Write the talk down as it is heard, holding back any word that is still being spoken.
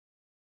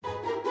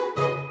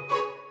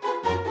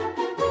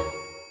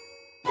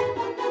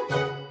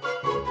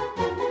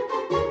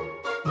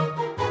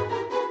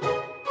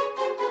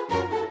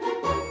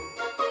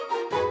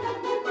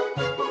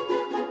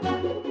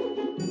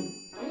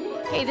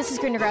Hey, this is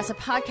Green to Grass, a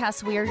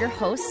podcast. We are your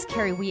hosts,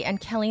 Carrie Wee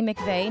and Kelly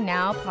McVeigh,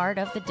 now part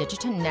of the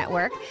Digital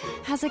Network.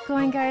 How's it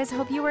going, guys?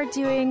 Hope you are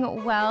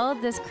doing well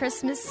this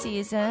Christmas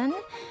season.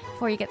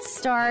 Before you get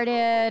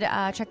started,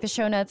 check the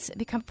show notes,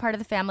 become part of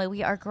the family.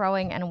 We are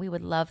growing, and we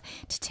would love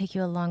to take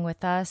you along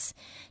with us.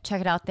 Check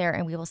it out there,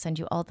 and we will send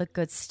you all the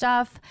good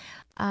stuff.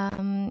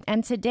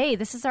 And today,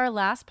 this is our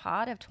last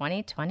pod of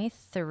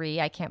 2023.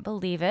 I can't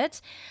believe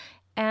it.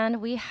 And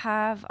we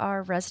have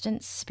our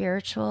resident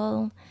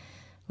spiritual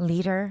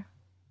leader,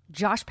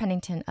 Josh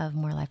Pennington of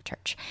More Life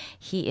Church.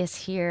 He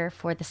is here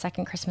for the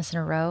second Christmas in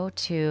a row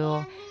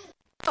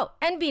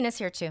and Bean is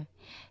here too,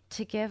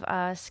 to give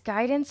us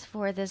guidance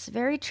for this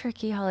very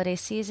tricky holiday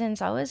season.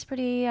 It's always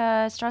pretty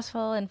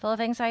stressful and full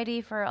of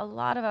anxiety for a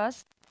lot of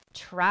us.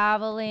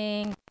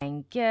 Traveling,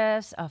 buying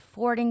gifts,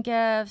 affording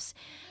gifts,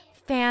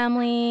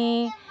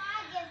 family.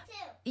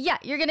 Yeah,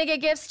 you're going to get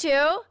gifts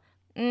too?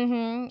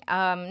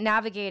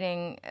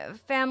 Navigating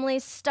family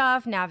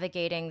stuff,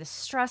 navigating the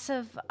stress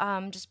of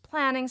just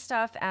planning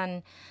stuff,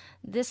 and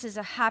this is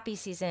a happy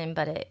season,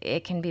 but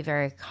it can be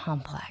very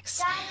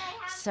complex.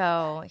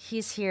 So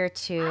he's here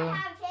to.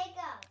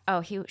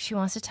 She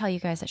wants to tell you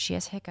guys that she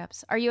has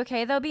hiccups. Are you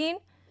okay though, Bean?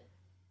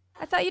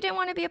 I thought you didn't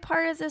want to be a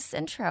part of this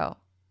intro.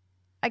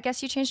 I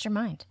guess you changed your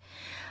mind.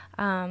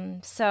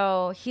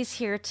 So he's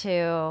here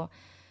to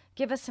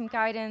give us some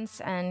guidance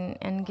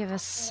and give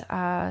us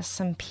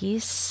some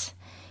peace.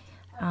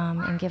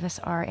 And give us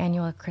our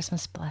annual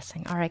Christmas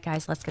blessing. All right,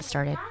 guys, let's get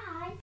started.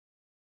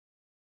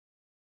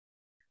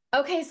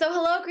 Okay, so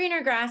hello,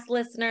 Greener Grass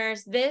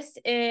listeners. This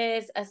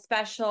is a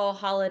special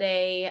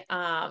holiday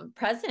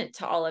present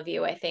to all of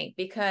you, I think,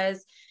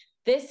 because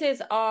this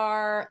is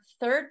our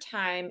third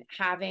time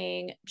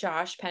having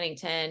Josh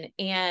Pennington.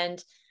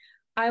 And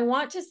I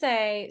want to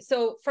say,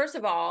 so first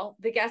of all,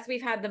 the guest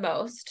we've had the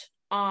most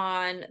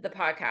on the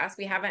podcast,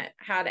 we haven't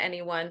had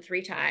anyone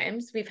 3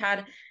 times. We've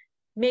had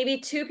maybe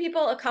 2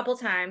 people a couple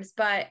times,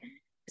 but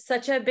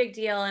such a big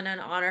deal and an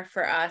honor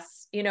for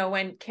us. You know,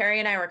 when Carrie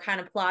and I were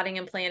kind of plotting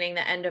and planning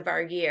the end of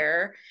our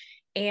year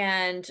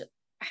and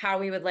how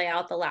we would lay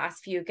out the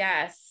last few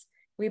guests,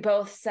 we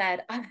both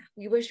said,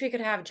 we wish we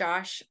could have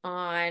Josh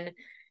on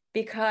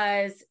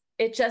because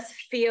it just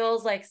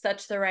feels like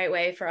such the right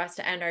way for us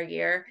to end our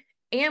year.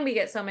 And we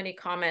get so many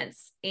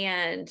comments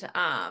and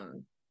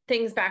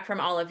things back from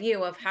all of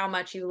you of how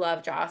much you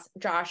love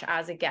Josh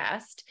as a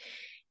guest.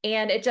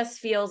 And it just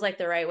feels like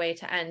the right way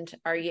to end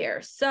our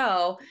year.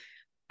 So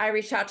I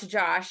reached out to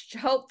Josh,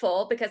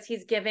 hopeful, because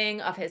he's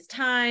giving of his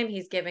time,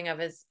 he's giving of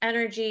his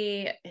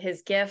energy,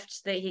 his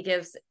gift that he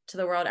gives to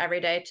the world every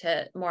day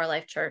to More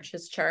Life Church,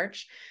 his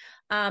church.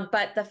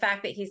 But the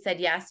fact that he said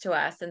yes to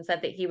us and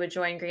said that he would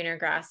join Greener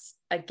Grass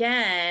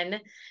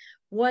again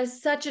was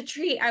such a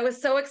treat. I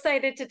was so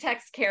excited to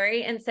text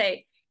Carrie and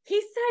say, he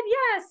said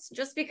yes,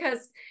 just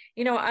because,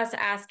 you know, us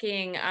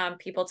asking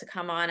people to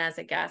come on as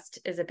a guest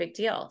is a big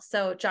deal.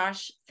 So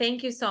Josh,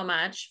 thank you so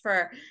much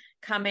for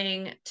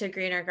coming to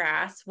Greener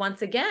Grass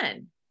once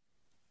again.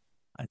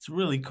 It's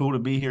really cool to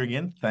be here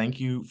again. Thank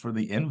you for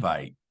the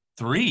invite.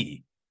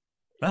 3.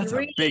 That's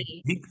 3.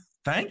 A big,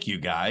 thank you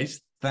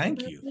guys.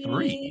 Thank you.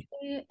 3.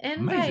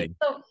 Invite.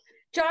 So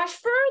Josh,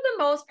 for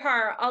the most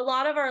part, a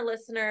lot of our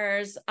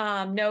listeners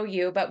know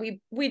you, but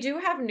we do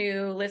have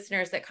new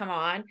listeners that come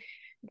on.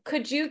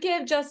 Could you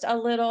give just a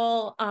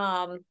little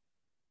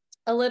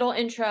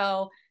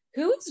intro?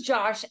 Who's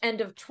Josh end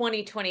of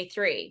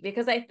 2023?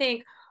 Because I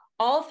think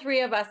all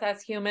 3 of us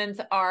as humans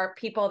are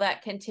people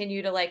that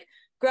continue to like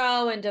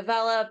grow and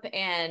develop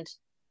and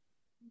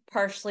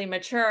partially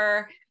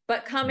mature,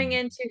 but coming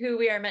into who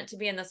we are meant to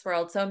be in this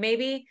world. So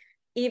maybe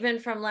even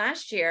from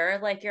last year,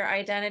 like your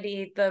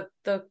identity, the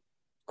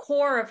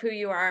core of who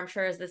you are, I'm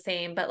sure is the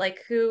same, but like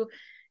who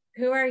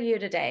are you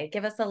today?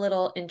 Give us a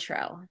little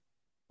intro.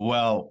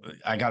 Well,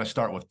 I got to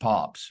start with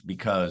Pops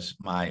because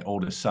my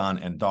oldest son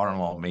and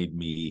daughter-in-law made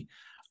me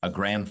a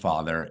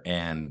grandfather,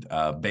 and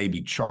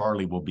baby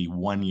Charlie will be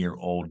 1 year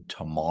old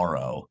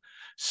tomorrow.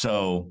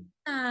 So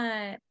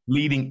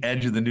leading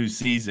edge of the new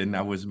season,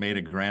 I was made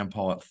a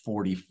grandpa at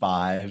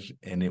 45,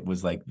 and it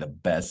was like the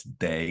best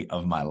day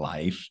of my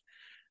life.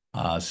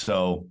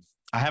 So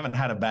I haven't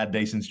had a bad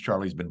day since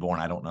Charlie's been born.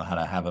 I don't know how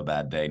to have a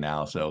bad day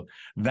now. So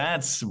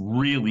that's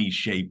really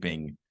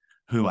shaping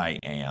who I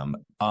am.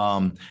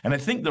 And I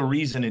think the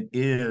reason it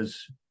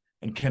is,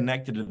 and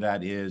connected to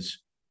that, is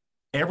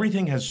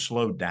everything has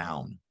slowed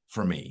down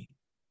for me.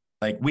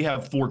 Like we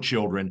have 4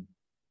 children,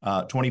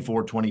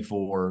 24,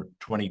 24,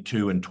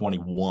 22, and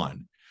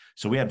 21.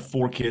 So we had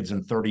 4 kids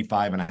in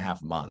 35 and a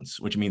half months,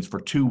 which means for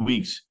 2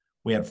 weeks,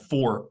 we had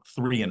 4,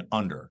 3 and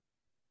under.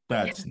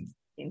 That's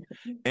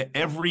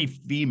every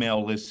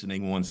female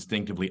listening will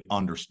instinctively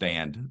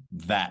understand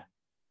that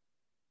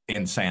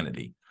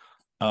insanity.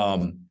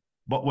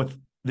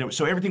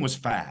 So everything was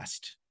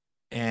fast.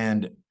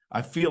 And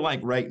I feel like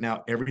right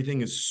now,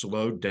 everything is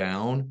slowed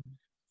down,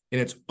 and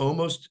it's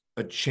almost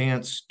a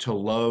chance to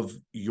love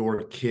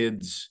your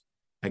kids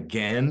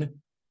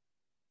again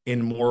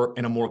in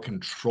a more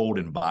controlled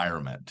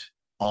environment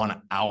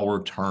on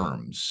our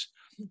terms.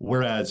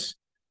 Whereas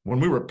when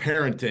we were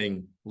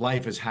parenting,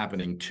 life is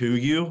happening to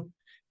you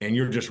and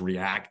you're just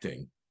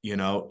reacting,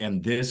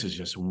 and this is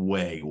just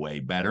way, way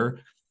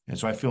better. And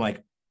so I feel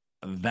like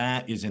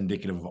that is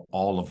indicative of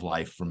all of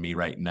life for me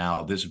right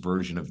now. This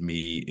version of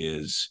me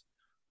is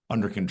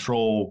under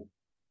control,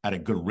 at a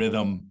good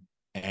rhythm,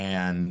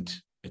 and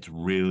it's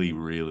really,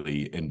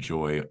 really I'm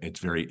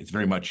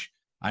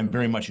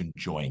very much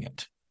enjoying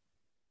it.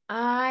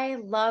 I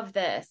love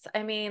this.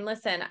 I mean,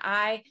 listen,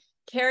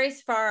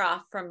 Carrie's far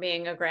off from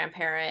being a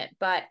grandparent,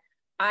 but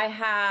I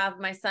have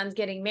my son's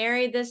getting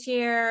married this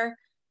year.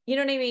 You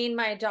know what I mean?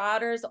 My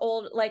daughter's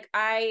old. Like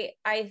I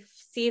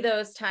see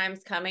those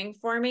times coming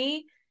for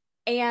me.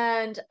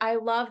 And I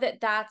love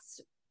that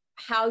that's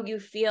how you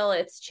feel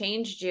it's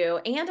changed you.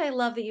 And I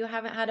love that you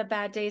haven't had a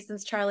bad day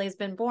since Charlie's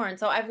been born.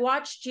 So I've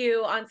watched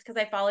you because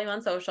I follow you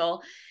on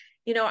social.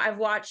 I've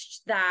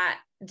watched that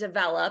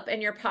develop, and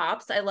your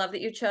Pops. I love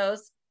that you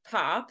chose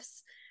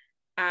Pops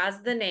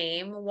as the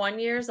name. 1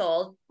 year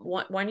old.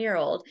 1 year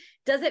old.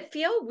 Does it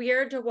feel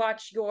weird to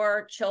watch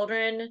your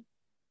children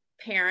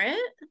parent?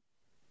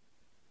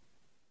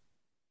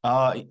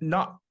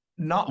 Not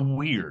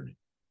weird,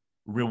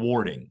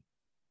 rewarding.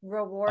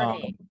 Rewarding. I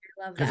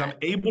love that. Because I'm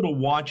able to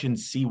watch and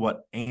see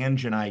what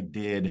Ange and I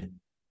did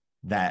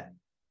that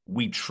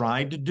we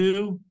tried to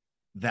do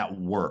that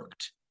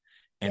worked,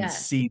 and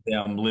see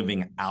them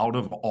living out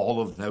of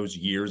all of those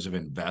years of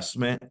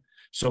investment.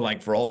 So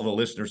like for all the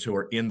listeners who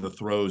are in the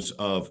throes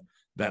of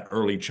that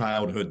early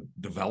childhood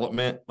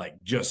development, like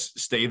just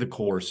stay the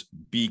course,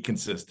 be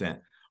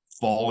consistent,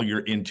 follow your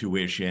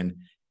intuition,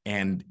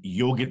 and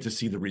you'll get to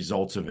see the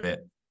results of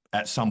it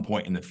at some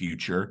point in the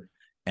future.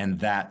 And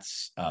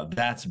that's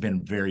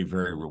been very,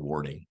 very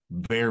rewarding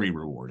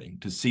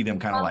to see them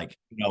kind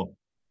of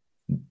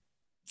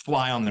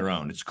fly on their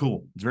own. It's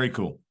cool. It's very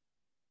cool.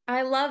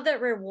 I love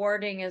that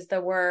rewarding is the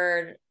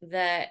word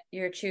that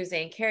you're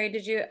choosing. Carrie,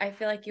 I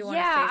feel like you want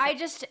to say something? I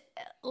just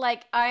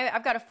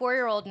I've got a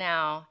 4-year-old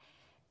now,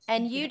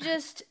 and you're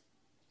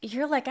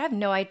like, I have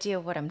no idea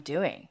what I'm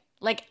doing.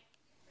 Like,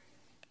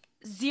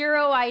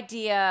 zero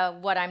idea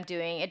what I'm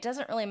doing. It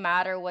doesn't really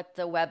matter what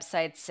the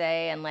websites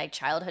say and like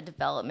childhood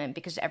development,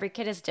 because every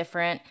kid is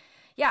different.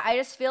 Yeah, I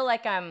just feel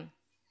like I'm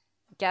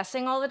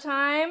guessing all the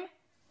time.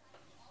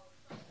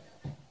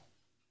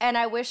 And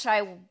I wish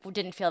I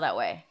didn't feel that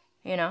way,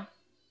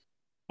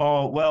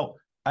 Oh, well,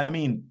 I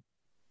mean,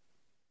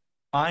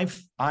 I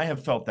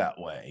have felt that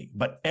way,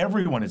 but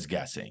everyone is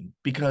guessing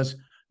because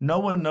no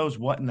one knows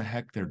what in the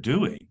heck they're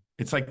doing.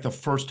 It's like the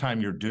first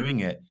time you're doing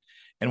it.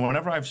 And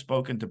whenever I've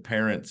spoken to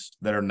parents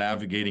that are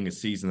navigating a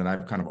season that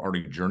I've kind of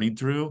already journeyed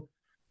through,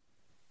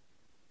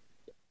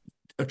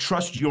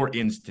 trust your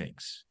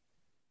instincts.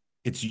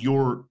 It's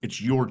your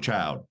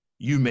child.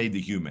 You made the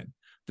human.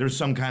 There's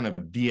some kind of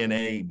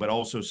DNA, but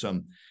also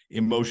some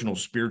emotional,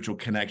 spiritual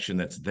connection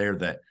that's there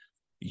that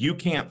you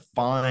can't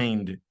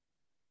find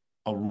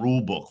a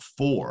rule book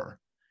for.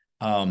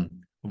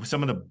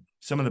 Some of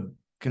the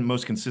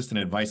most consistent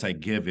advice I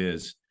give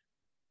is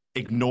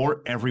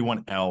ignore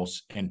everyone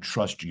else and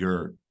trust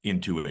your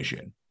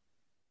intuition.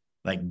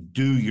 Like,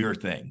 do your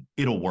thing.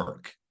 It'll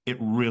work. It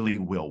really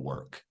will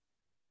work.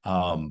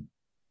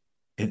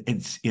 It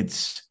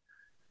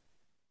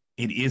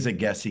is a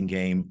guessing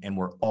game, and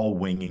we're all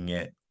winging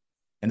it.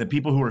 And the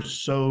people who are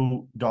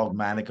so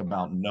dogmatic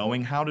about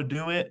knowing how to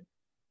do it,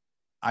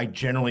 I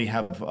generally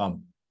have a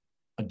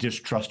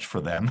distrust for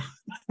them.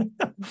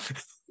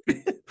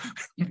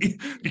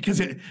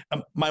 Because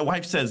my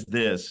wife says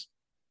this: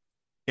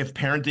 if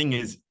parenting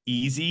is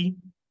easy,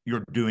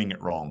 you're doing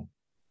it wrong.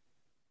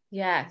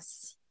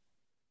 Yes.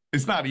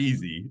 It's not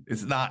easy.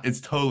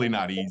 It's totally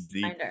not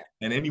easy.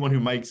 And anyone who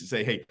might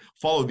say, hey,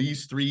 follow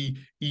these 3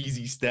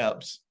 easy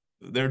steps,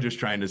 they're just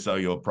trying to sell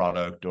you a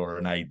product or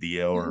an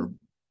idea or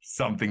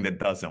something that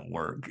doesn't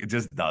work. It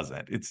just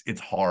doesn't.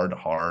 It's hard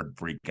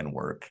freaking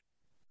work.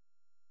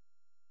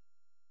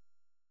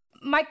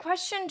 My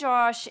question,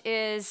 Josh,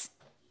 is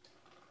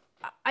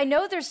I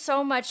know there's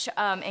so much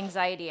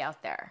anxiety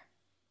out there.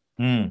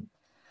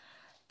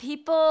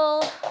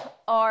 People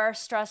are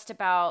stressed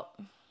about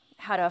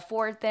how to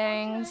afford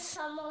things.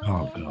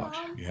 Oh gosh,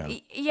 yeah.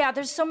 Yeah,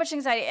 there's so much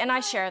anxiety, and I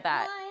share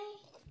that.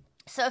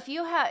 So if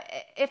you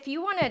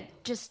want to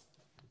just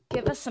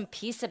give us some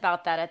peace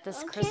about that at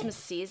this Christmas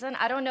season,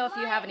 I don't know if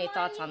you have any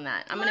thoughts on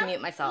that. I'm going to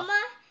mute myself.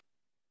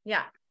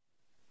 Yeah.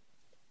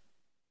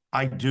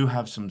 I do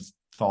have some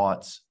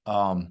thoughts.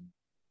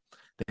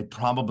 They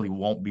probably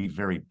won't be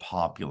very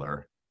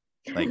popular.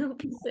 Like,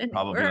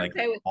 probably like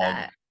okay with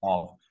that.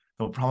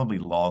 They'll probably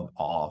log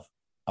off.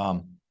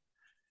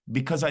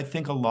 Because I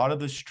think a lot of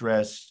the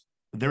stress,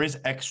 there is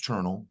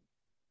external,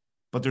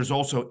 but there's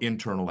also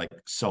internal, like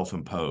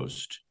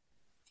self-imposed.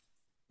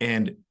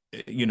 And,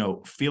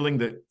 feeling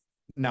that,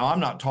 now I'm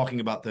not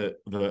talking about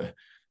the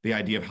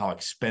idea of how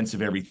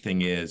expensive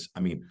everything is. I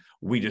mean,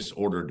 we just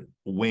ordered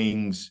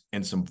wings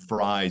and some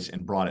fries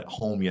and brought it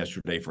home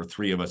yesterday for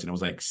 3 of us, and it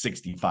was like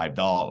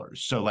 $65.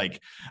 So like,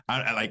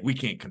 we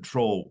can't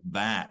control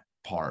that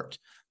part.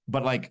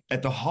 But like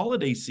at the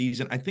holiday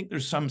season, I think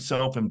there's some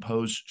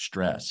self-imposed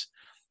stress.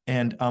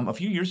 And a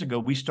few years ago,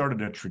 we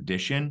started a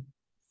tradition,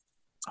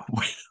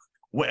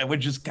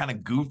 which is kind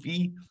of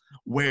goofy,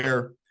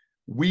 where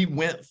we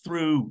went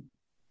through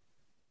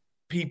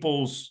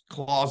people's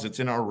closets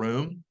in our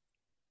room,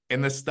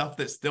 and the stuff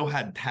that still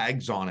had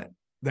tags on it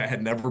that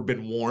had never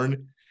been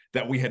worn,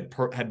 that we had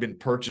been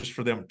purchased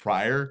for them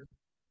prior,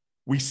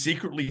 we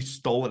secretly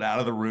stole it out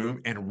of the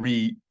room and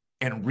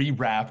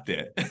rewrapped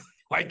it.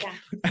 Like,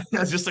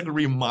 that's just like a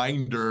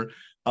reminder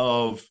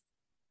of,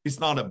 it's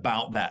not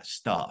about that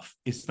stuff.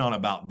 It's not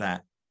about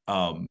that,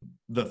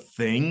 the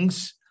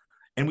things.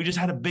 And we just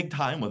had a big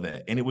time with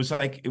it. And it was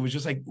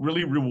just like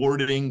really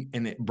rewarding,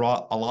 and it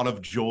brought a lot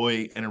of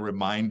joy and a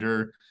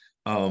reminder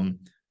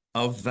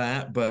of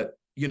that. But,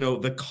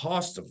 the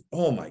cost of,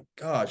 oh my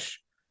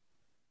gosh,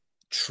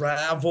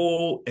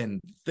 travel and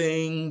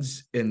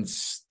things and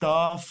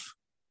stuff.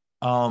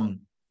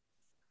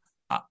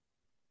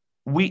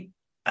 We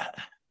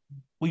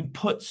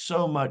put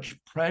so much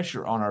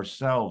pressure on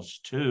ourselves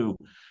too,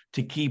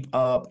 to keep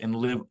up and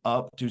live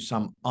up to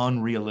some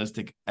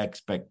unrealistic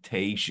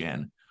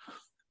expectation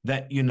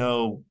that,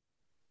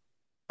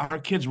 our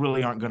kids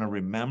really aren't going to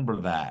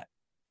remember that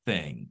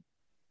thing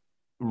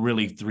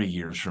really 3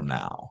 years from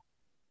now.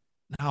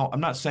 Now, I'm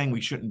not saying we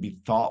shouldn't be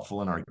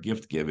thoughtful in our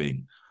gift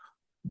giving,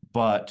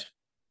 but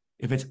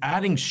if it's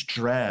adding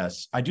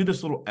stress, I do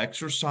this little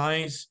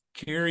exercise,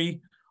 Carrie,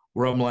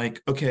 where I'm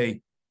like,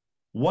 okay,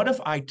 what if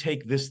I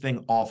take this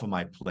thing off of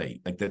my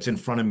plate, like that's in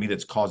front of me,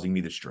 that's causing me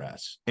the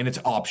stress, and it's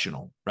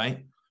optional,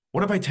 right?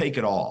 What if I take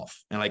it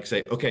off and like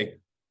say, okay,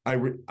 I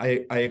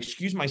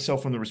excuse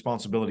myself from the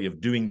responsibility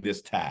of doing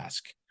this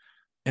task.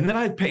 And then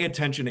I pay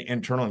attention to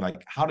internally,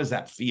 like, how does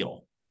that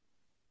feel?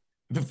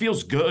 If it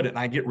feels good and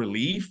I get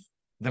relief,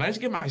 then I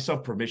just give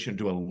myself permission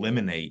to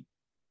eliminate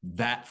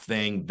that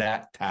thing,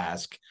 that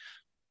task,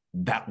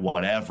 that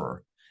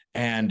whatever.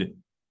 And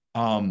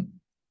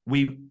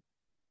we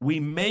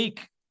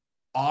make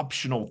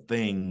optional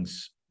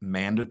things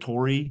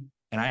mandatory.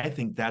 And I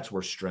think that's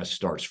where stress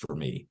starts for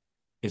me.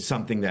 It's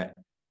something that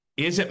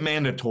isn't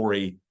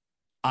mandatory,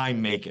 I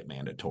make it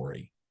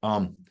mandatory.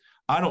 I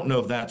don't know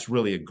if that's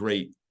really a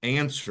great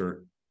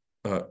answer,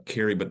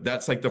 Carrie, but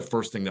that's like the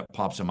first thing that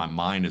pops in my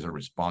mind as a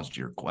response to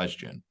your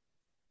question.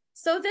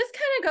 So this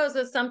kind of goes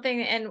with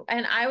something,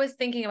 and I was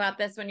thinking about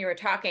this when you were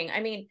talking. I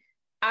mean,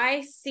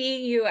 I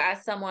see you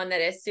as someone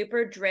that is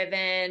super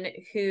driven,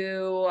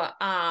 who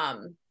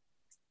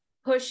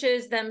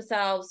pushes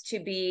themselves to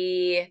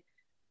be,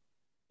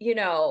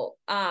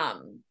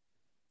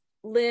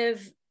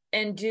 live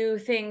and do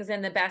things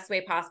in the best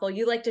way possible.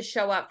 You like to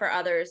show up for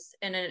others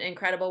in an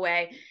incredible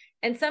way.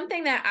 And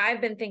something that I've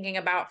been thinking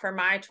about for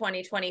my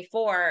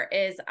 2024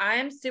 is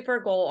I'm super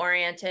goal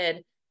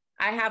oriented.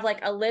 I have like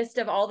a list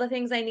of all the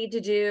things I need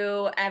to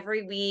do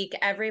every week,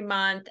 every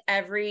month,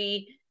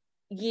 every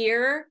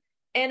year.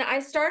 And I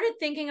started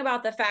thinking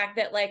about the fact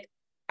that, like,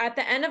 at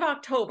the end of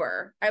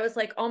October, I was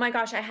like, oh my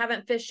gosh, I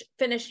haven't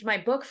finished my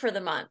book for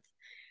the month.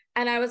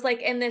 And I was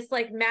like in this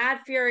like mad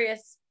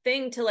furious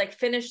thing to like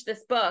finish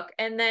this book.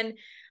 And then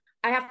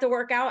I have to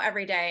work out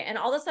every day. And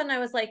all of a sudden I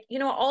was like,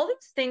 all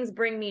these things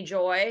bring me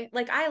joy.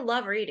 Like, I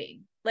love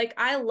reading. Like,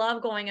 I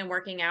love going and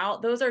working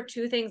out. Those are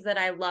two things that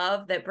I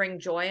love that bring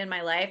joy in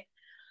my life.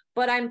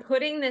 But I'm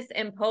putting this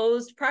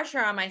imposed pressure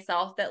on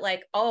myself that,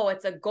 like, oh,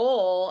 it's a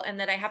goal and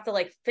that I have to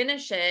like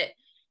finish it,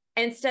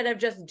 instead of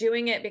just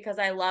doing it because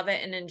I love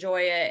it and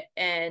enjoy it.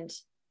 And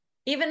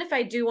even if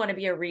I do want to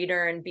be a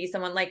reader and be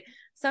someone, like,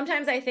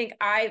 sometimes I think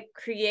I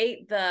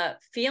create the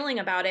feeling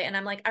about it and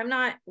I'm like, I'm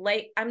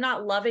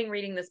not loving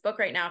reading this book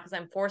right now because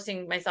I'm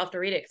forcing myself to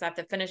read it because I have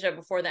to finish it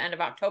before the end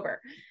of October.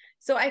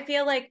 So I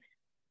feel like,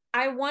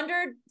 I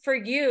wondered for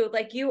you,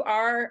 like, you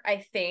are,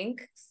 I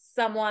think,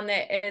 someone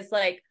that is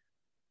like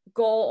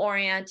goal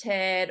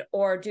oriented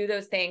or do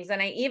those things.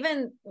 And I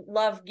even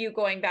love you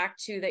going back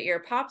to that you're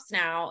pops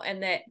now,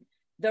 and that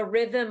the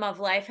rhythm of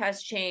life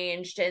has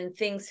changed and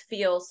things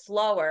feel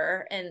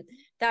slower. And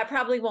that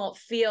probably won't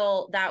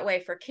feel that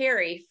way for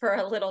Carrie for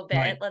a little bit.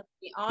 Right. Let's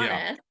be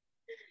honest.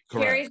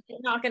 Yeah. Carrie's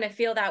not going to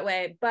feel that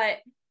way. But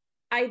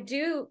I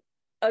do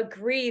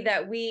agree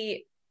that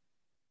we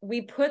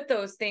put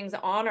those things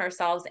on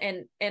ourselves,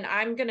 and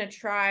I'm going to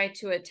try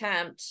to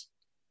attempt,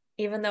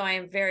 even though I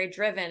am very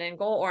driven and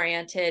goal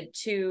oriented,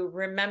 to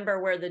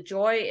remember where the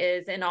joy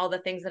is in all the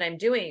things that I'm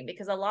doing.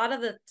 Because a lot of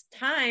the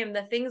time,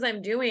 the things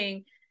I'm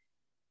doing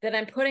that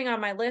I'm putting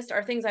on my list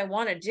are things I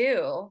want to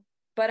do,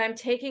 but I'm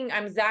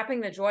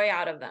zapping the joy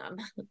out of them.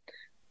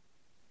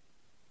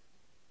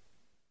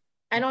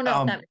 I don't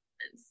know if that makes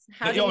sense.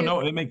 How do you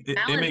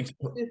it makes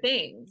two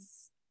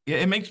things? Yeah,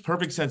 it makes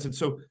perfect sense. And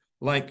so,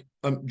 like,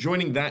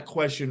 joining that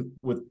question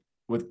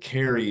with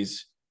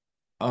Carrie's,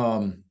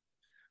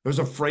 there's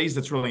a phrase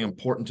that's really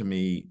important to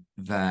me,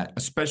 that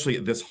especially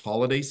at this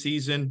holiday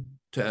season,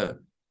 to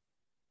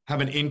have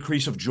an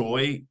increase of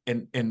joy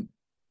and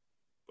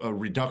a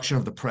reduction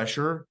of the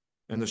pressure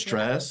and the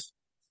stress,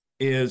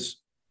 is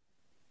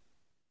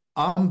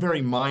I'm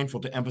very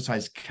mindful to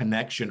emphasize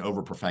connection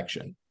over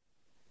perfection.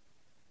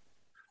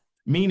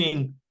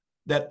 Meaning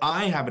that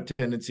I have a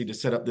tendency to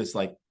set up this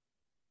like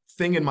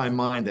thing in my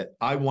mind that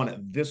I want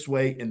it this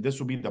way and this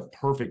will be the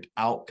perfect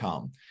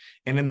outcome.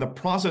 And in the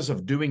process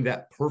of doing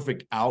that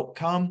perfect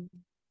outcome,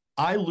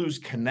 I lose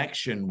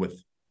connection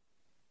with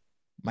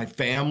my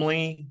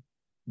family,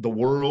 the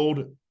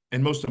world,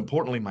 and most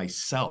importantly,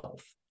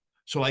 myself.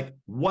 So like,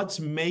 what's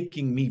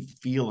making me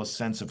feel a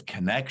sense of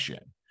connection?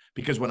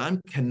 Because when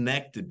I'm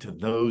connected to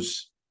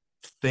those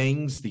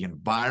things, the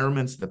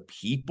environments, the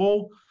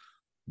people,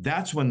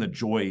 that's when the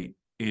joy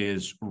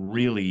is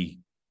really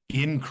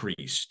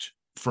increased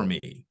for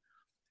me.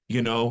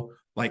 You know,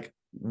 like,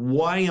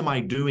 why am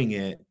I doing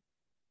it?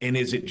 And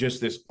is it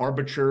just this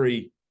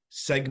arbitrary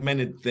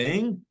segmented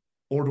thing?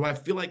 Or do I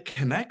feel like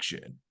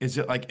connection? Is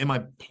it like, am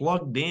I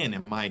plugged in?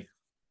 Am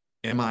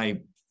I,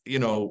 you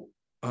know,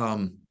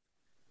 am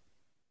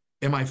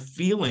I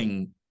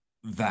feeling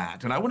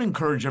that? And I would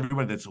encourage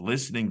everybody that's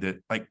listening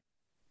that, like,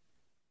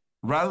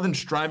 rather than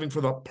striving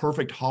for the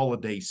perfect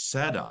holiday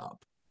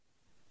setup,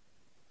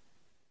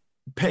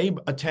 pay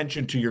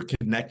attention to your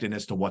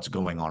connectedness to what's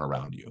going on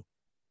around you.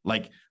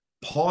 Like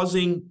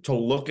pausing to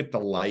look at the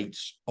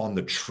lights on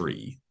the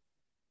tree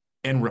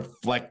and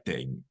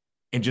reflecting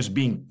and just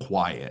being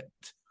quiet.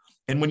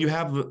 And when you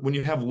have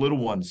little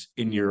ones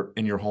in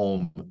your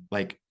home,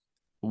 like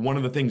one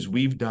of the things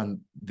we've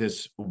done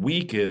this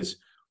week is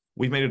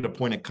we've made it a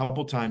point a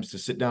couple times to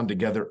sit down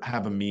together,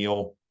 have a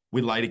meal,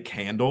 we light a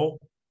candle,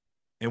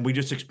 and we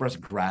just express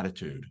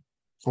gratitude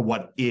for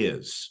what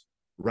is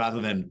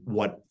rather than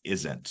what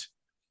isn't.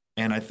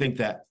 And I think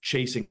that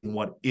chasing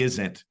what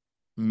isn't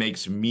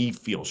makes me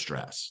feel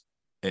stressed,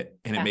 and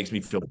it makes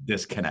me feel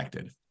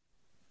disconnected.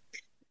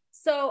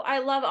 So I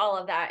love all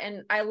of that.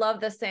 And I love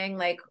the saying,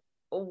 like,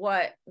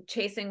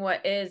 chasing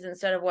what is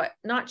instead of what,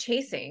 not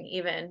chasing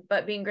even,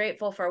 but being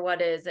grateful for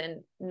what is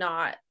and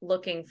not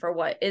looking for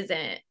what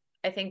isn't.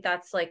 I think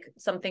that's like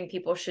something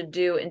people should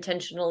do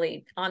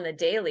intentionally on the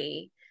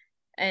daily.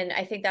 And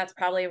I think that's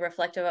probably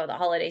reflective of the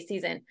holiday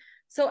season.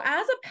 So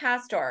as a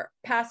pastor,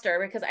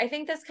 because I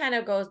think this kind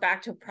of goes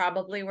back to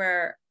probably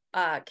where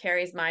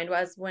Carrie's mind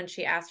was when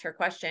she asked her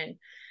question.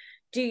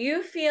 Do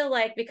you feel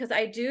like, because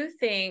I do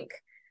think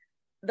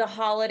the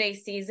holiday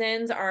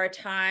seasons are a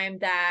time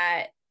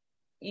that,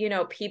 you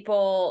know,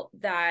 people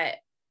that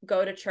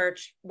go to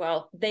church,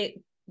 well,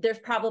 there's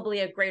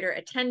probably a greater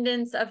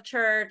attendance of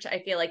church. I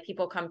feel like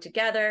people come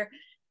together.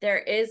 There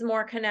is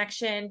more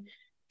connection.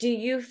 Do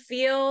you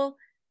feel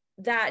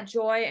that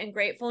joy and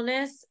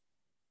gratefulness?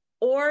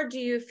 Or do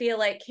you feel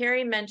like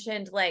Carrie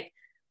mentioned, like,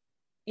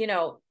 you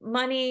know,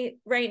 money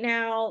right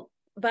now,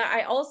 but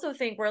I also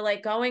think we're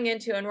like going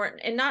into,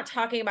 and not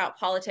talking about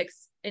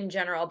politics in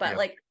general, but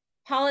like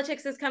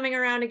politics is coming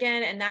around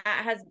again. And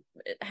that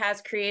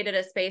has created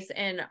a space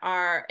in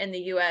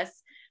the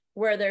US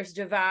where there's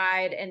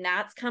divide, and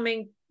that's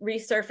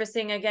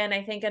resurfacing again,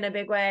 I think, in a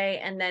big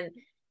way. And then,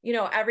 you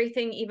know,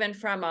 everything, even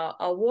from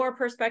a war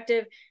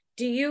perspective,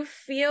 do you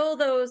feel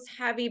those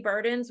heavy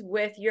burdens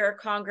with your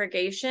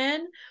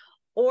congregation?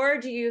 Or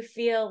do you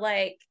feel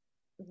like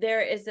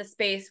there is a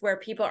space where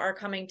people are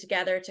coming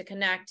together to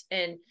connect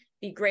and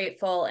be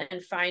grateful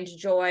and find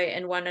joy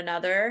in one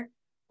another?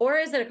 Or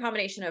is it a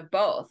combination of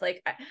both?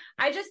 Like,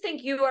 I just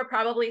think you are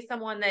probably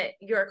someone that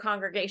your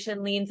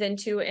congregation leans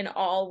into in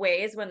all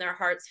ways when their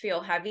hearts feel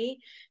heavy.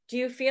 Do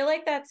you feel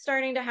like that's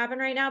starting to happen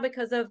right now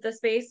because of the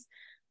space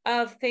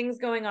of things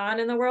going on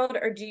in the world?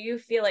 Or do you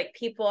feel like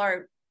people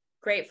are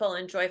grateful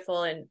and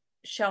joyful and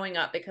showing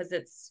up because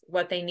it's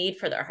what they need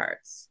for their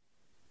hearts?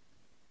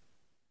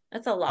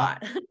 That's a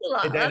lot. That's a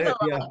lot.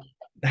 Yeah,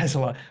 that's a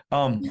lot.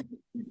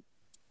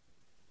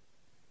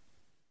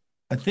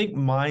 I think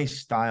my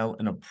style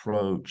and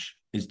approach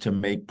is to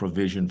make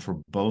provision for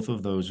both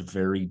of those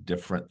very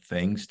different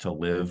things to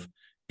live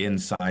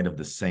inside of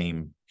the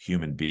same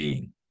human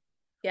being.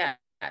 Yes.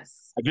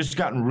 I've just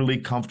gotten really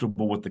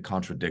comfortable with the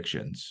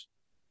contradictions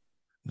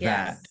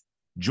that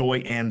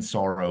joy and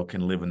sorrow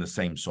can live in the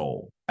same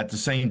soul at the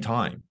same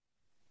time.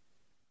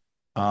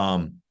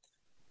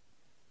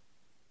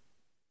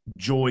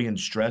 Joy and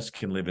stress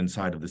can live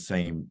inside of the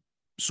same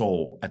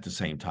soul at the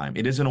same time.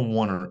 It isn't a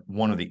one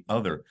or the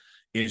other.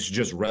 It's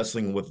just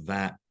wrestling with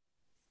that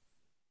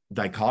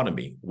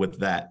dichotomy, with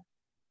that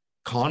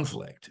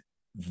conflict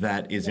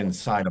that is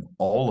inside of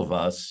all of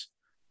us.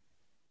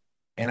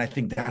 And I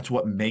think that's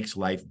what makes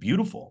life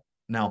beautiful.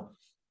 Now,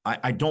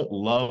 I don't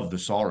love the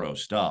sorrow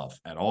stuff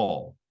at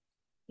all.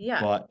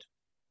 Yeah. But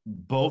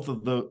both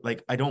of the,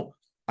 like, I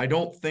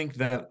don't think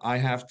that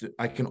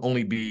I can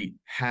only be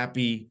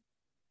happy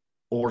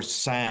or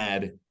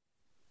sad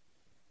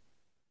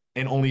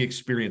and only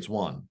experience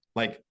one.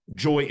 Like,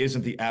 joy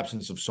isn't the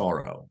absence of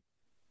sorrow.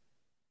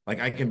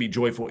 Like, I can be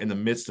joyful in the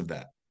midst of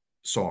that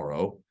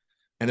sorrow,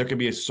 and there can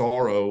be a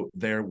sorrow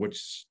there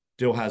which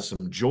still has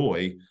some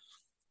joy,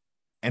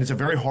 and it's a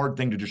very hard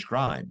thing to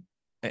describe.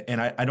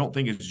 And I don't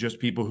think it's just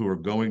people who are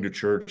going to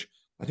church.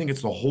 I think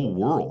it's the whole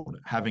world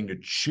having to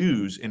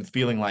choose and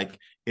feeling like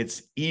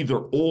it's either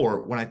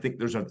or, when I think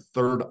there's a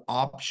third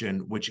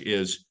option, which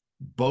is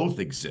both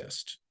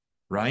exist,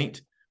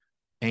 right?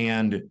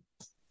 And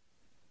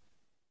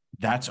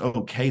that's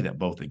okay that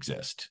both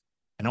exist.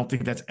 I don't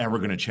think that's ever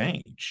going to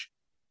change.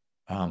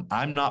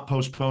 I'm not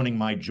postponing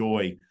my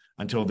joy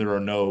until there are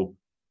no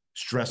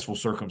stressful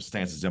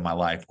circumstances in my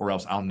life, or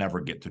else I'll never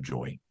get to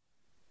joy.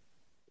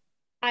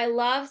 I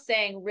love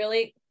saying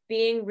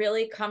being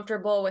really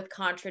comfortable with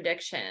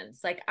contradictions.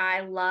 Like,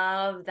 I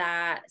love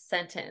that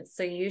sentence.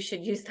 So you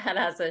should use that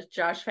as a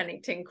Josh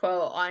Pennington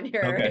quote on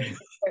your Okay.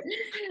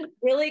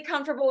 really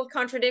comfortable with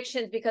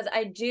contradictions, because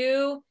I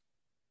do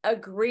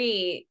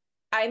agree.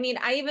 I mean,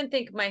 I even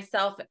think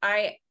myself,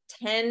 I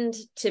tend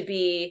to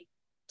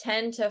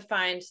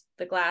find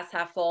the glass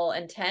half full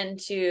and tend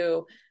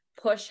to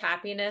push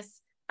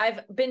happiness.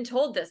 I've been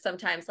told this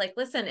sometimes, like,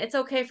 listen, it's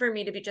okay for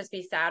me to just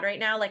be sad right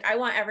now. Like, I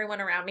want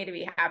everyone around me to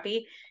be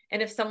happy.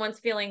 And if someone's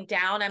feeling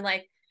down, I'm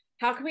like,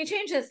 how can we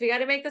change this? We got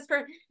to make this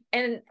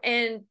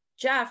and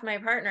Jeff, my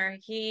partner,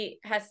 he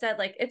has said,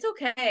 like, it's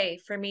okay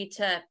for me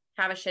to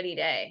have a shitty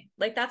day.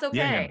 Like, that's okay.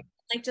 Yeah.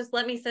 Like, just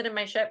let me sit in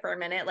my shit for a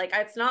minute. Like,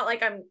 it's not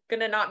like I'm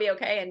gonna not be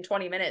okay in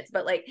 20 minutes,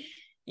 but like,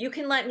 you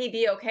can let me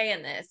be okay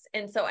in this.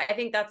 And so I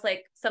think that's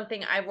like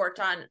something I've worked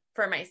on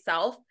for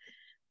myself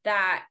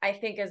that I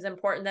think is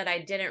important, that I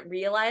didn't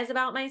realize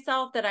about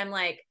myself, that I'm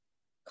like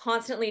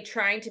constantly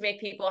trying to make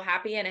people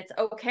happy, and it's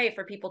okay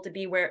for people to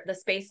be where the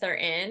space they're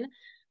in.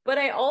 But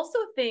I also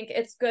think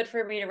it's good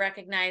for me to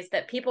recognize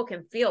that people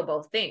can feel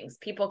both things.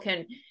 People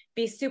can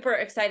be super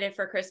excited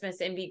for Christmas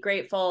and be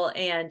grateful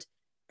and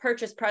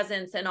purchase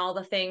presents and all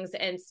the things,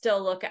 and still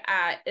look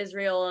at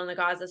Israel and the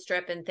Gaza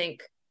Strip and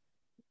think,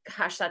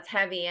 gosh, that's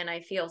heavy, and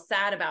I feel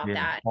sad about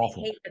that.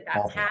 Awful. I hate that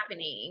that's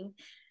happening.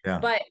 Yeah.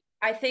 But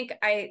I think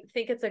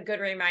it's a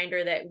good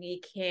reminder that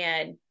we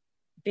can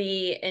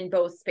be in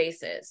both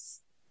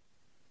spaces.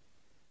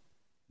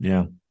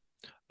 Yeah.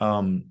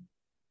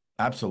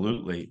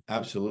 Absolutely.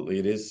 Absolutely.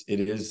 It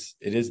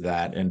is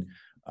that. And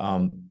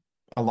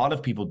a lot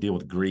of people deal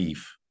with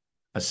grief,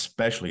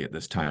 especially at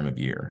this time of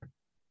year.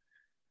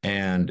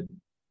 And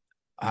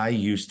I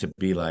used to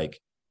be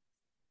like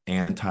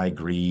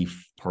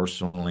anti-grief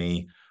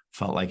personally,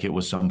 felt like it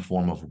was some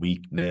form of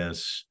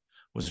weakness,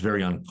 was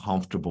very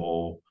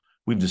uncomfortable.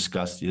 We've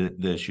discussed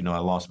this, I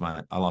lost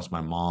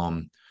my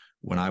mom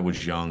when I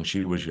was young.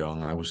 She was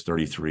young. I was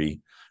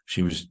 33.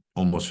 She was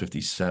almost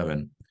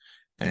 57.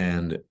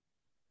 And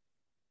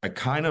I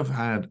kind of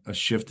had a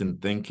shift in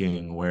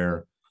thinking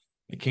where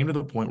it came to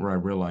the point where I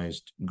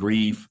realized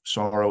grief,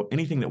 sorrow,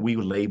 anything that we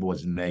would label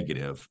as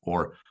negative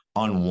or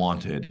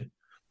unwanted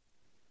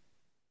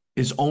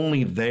is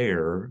only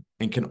there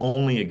and can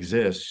only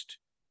exist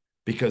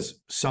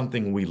because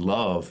something we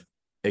love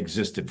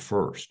existed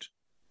first.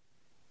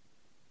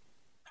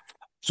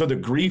 So the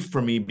grief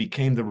for me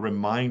became the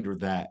reminder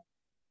that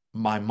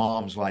my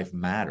mom's life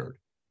mattered.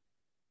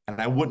 And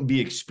I wouldn't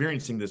be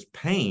experiencing this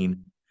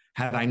pain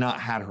had I not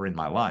had her in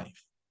my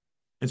life.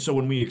 And so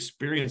when we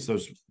experience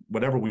those,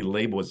 whatever we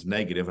label as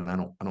negative, and I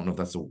don't know if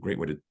that's a great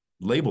way to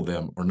label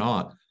them or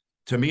not,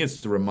 to me, it's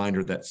the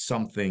reminder that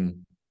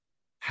something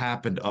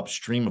happened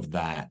upstream of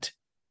that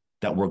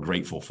we're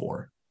grateful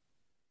for.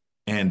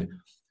 And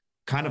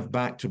kind of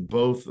back to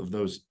both of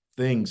those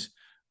things,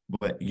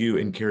 what you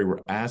and Carrie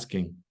were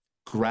asking,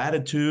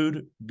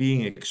 gratitude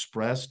being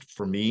expressed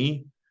for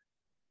me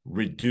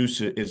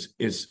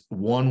is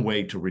one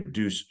way to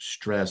reduce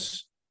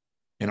stress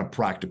in a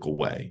practical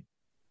way.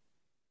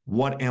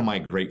 What am I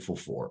grateful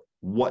for?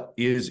 What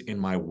is in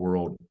my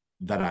world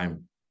that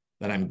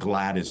I'm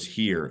glad is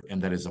here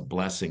and that is a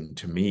blessing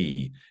to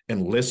me,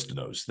 and list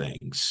those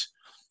things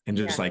and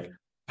just like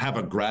have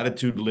a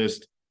gratitude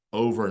list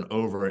over and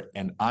over.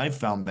 And I've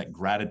found that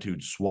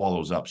gratitude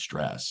swallows up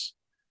stress.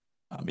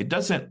 It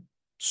doesn't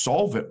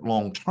solve it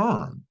long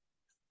term,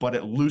 but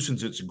it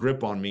loosens its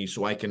grip on me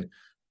so I can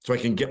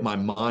get my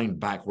mind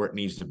back where it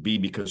needs to be,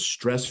 because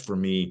stress for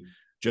me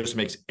just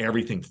makes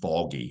everything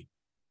foggy.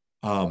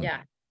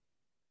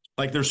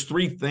 Like there's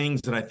three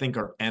things that I think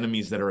are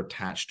enemies that are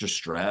attached to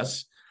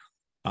stress: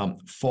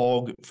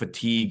 fog,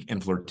 fatigue,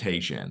 and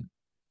flirtation.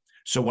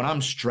 So when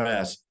I'm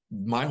stressed,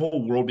 my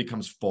whole world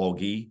becomes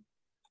foggy.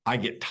 I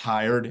get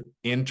tired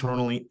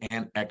internally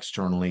and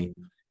externally,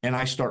 and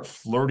I start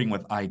flirting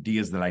with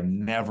ideas that I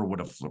never would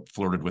have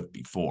flirted with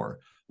before.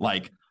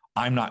 Like,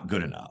 I'm not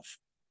good enough.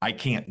 I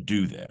can't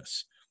do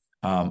this.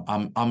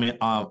 I'm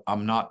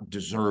not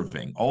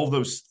deserving. All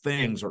those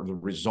things are the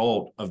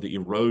result of the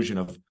erosion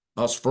of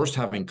us first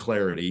having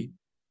clarity,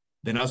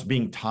 then us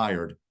being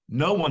tired.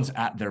 No one's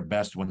at their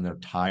best when they're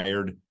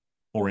tired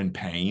or in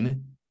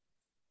pain.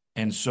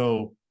 And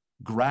so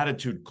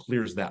gratitude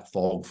clears that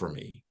fog for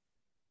me.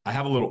 I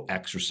have a little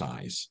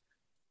exercise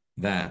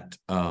that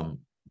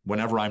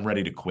whenever I'm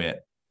ready to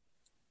quit,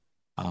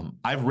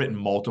 I've written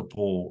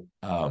multiple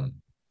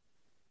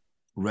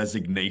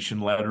resignation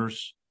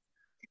letters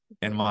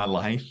in my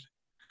life.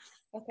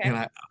 Okay. And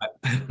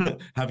I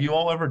have you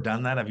all ever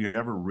done that? Have you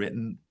ever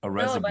written a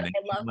resignation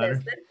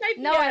letter?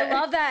 I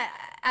love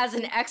that as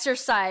an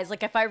exercise.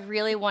 Like, if I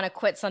really want to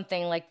quit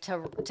something, like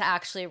to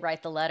actually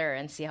write the letter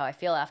and see how I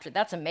feel after.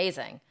 That's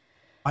amazing.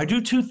 I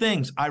do two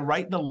things. I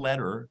write the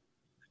letter,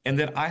 And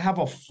then I have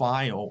a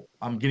file.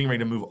 I'm getting ready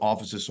to move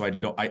offices, so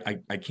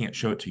I can't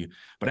show it to you.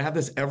 But I have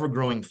this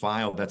ever-growing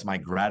file that's my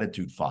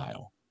gratitude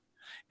file.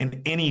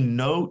 And any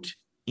note,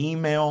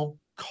 email,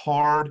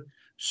 card,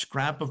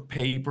 scrap of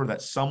paper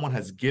that someone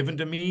has given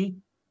to me,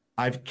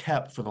 I've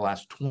kept for the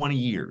last 20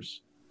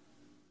 years.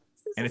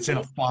 And it's in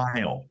a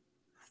file.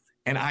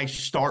 And I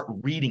start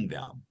reading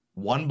them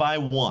one by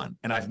one.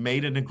 And I've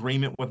made an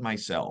agreement with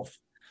myself.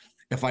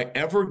 If I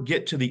ever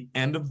get to the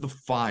end of the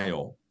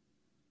file,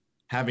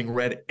 having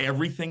read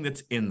everything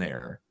that's in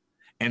there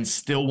and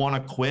still want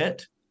to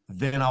quit,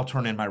 then I'll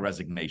turn in my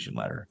resignation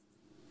letter.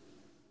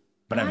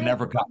 But I've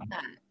never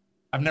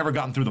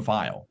gotten through the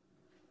file.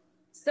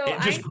 So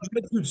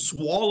gratitude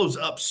swallows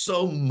up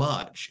so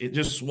much. It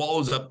just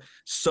swallows up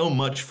so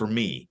much for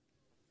me.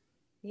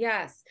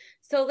 Yes.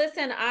 So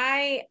listen,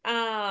 I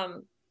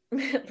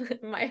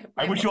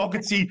wish y'all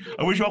could see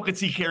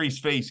Carrie's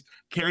face.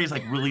 Carrie's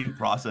like really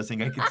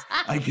processing. I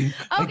can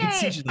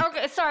see she's like,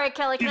 okay. Sorry,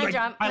 Kelly. Can I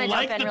jump in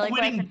really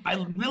quick?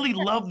 I really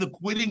love the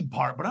quitting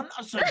part, but I'm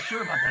not so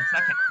sure about that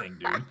second thing,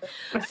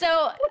 dude.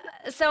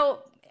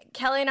 So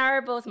Kelly and I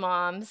are both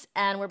moms,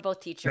 and we're both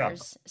teachers.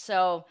 Yeah.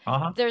 So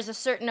there's a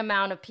certain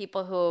amount of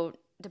people who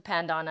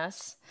depend on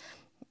us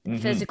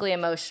physically,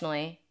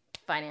 emotionally,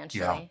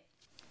 financially.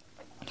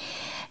 Yeah.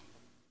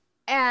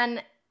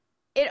 And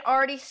it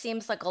already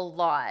seems like a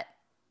lot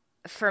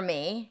for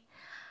me.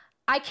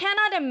 I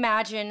cannot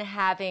imagine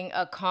having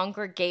a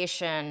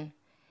congregation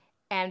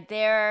and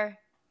their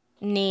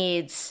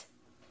needs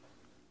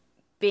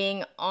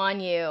being on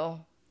you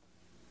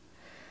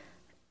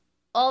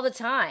all the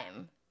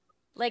time.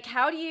 Like,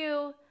 how do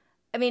you,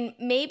 I mean,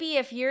 maybe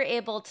if you're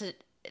able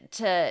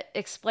to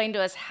explain to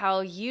us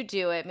how you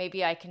do it,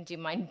 maybe I can do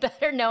mine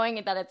better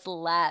knowing that it's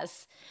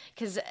less.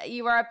 Because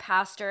you are a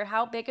pastor.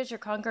 How big is your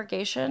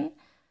congregation?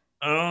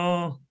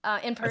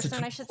 In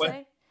person, I should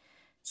say.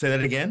 Say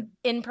that again.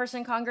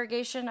 In-person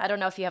congregation. I don't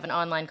know if you have an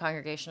online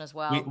congregation as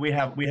well. We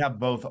have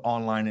both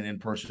online and in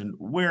person.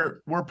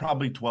 We're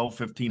probably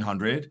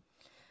 1,500.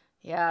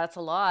 Yeah, that's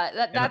a lot.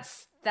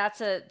 That's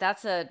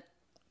a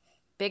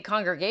big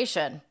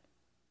congregation.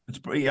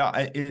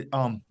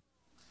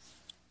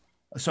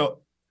 So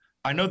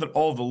I know that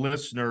all the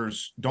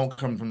listeners don't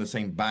come from the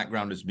same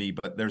background as me,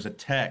 but there's a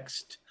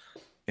text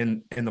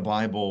in the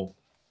Bible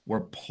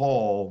where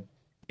Paul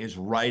is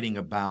writing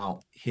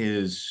about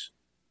his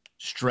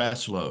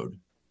stress load.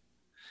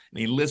 And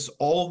he lists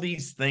all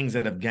these things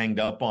that have ganged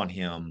up on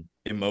him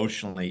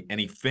emotionally. And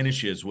he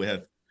finishes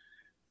with,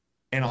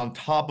 and on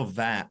top of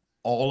that,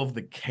 all of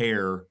the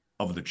care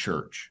of the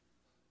church,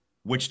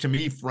 which to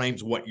me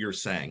frames what you're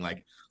saying.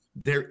 Like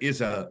there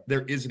is an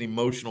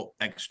emotional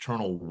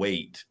external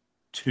weight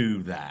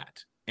to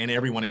that, and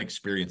everyone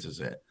experiences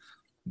it.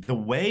 The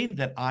way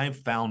that I've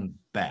found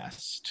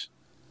best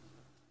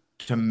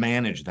to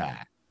manage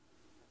that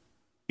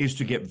is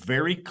to get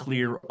very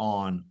clear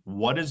on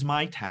what is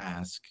my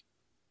task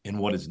and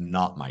what is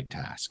not my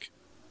task.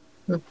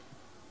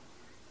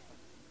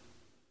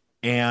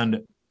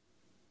 And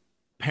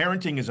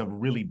parenting is a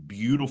really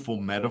beautiful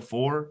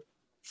metaphor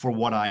for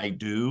what I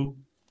do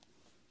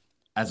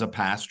as a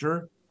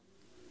pastor.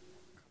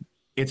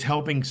 It's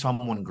helping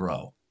someone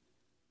grow.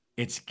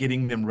 It's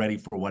getting them ready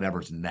for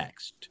whatever's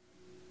next.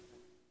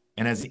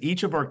 And as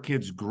each of our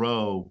kids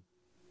grow,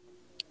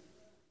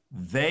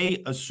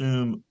 they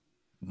assume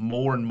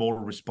more and more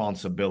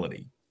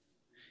responsibility.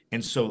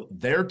 And so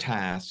their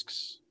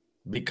tasks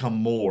become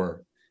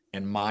more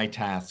and my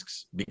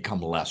tasks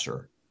become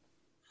lesser.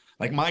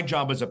 Like my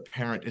job as a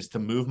parent is to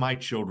move my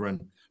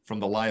children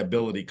from the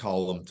liability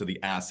column to the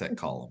asset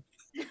column.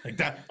 Like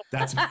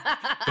that's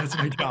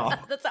my job.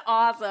 That's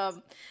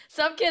awesome.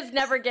 Some kids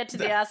never get to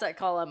the asset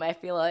column, I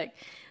feel like.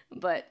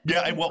 But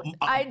yeah, well,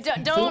 I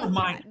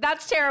don't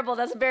that's terrible.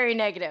 That's very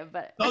negative,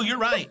 but oh, you're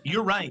right.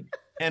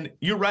 And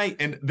you're right.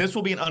 And this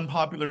will be an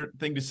unpopular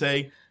thing to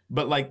say,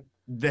 but like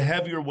the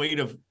heavier weight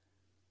of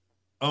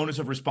onus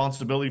of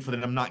responsibility for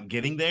them not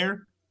getting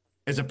there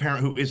is a parent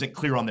who isn't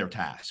clear on their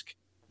task.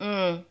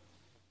 And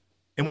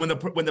when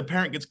the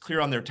parent gets clear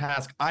on their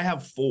task, I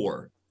have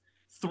 4.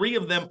 3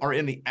 of them are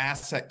in the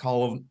asset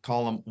column.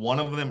 1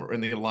 of them are in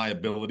the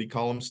liability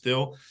column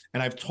still.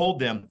 And I've told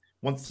them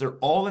once they're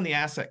all in the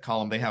asset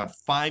column, they have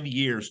 5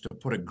 years to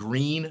put a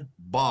green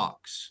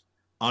box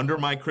under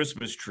my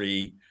Christmas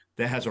tree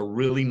that has a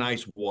really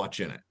nice watch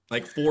in it.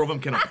 Like 4 of them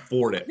can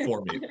afford it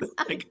for me.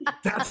 Like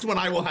that's when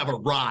I will have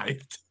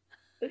arrived.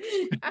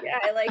 Yeah,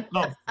 I like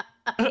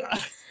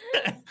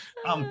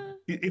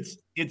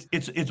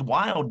it's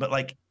wild, but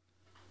like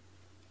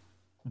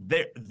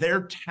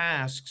their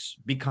tasks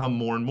become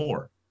more and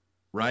more,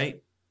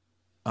 right?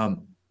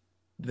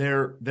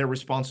 Their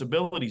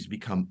responsibilities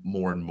become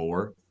more and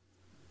more.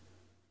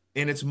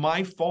 And it's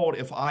my fault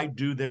if I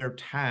do their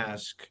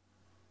task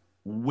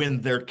when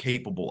they're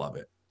capable of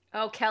it.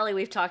 Oh, Kelly,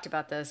 we've talked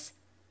about this.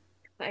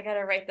 I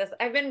gotta write this.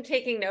 I've been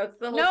taking notes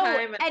the whole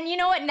time. And you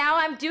know what? Now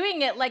I'm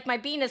doing it like my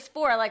bean is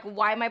 4. Like,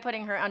 why am I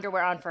putting her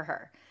underwear on for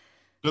her?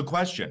 Good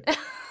question.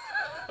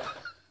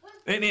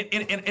 and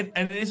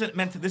it isn't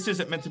meant to. This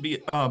isn't meant to be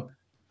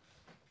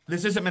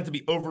this isn't meant to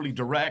be overly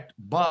direct,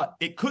 but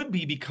it could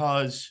be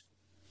because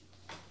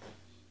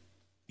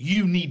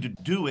you need to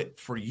do it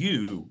for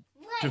you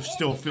to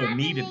still feel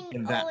needed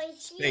in that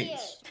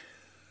space.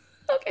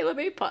 Okay, let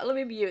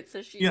me mute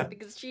so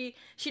because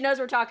she knows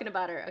we're talking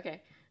about her.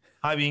 Okay.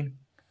 I mean,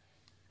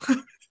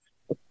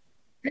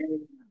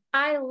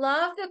 I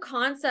love the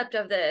concept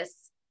of this.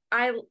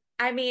 I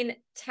mean,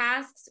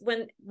 tasks,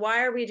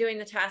 why are we doing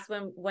the tasks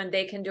when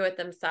they can do it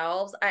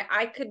themselves?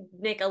 I could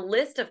make a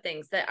list of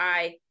things that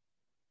I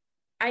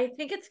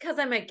think it's because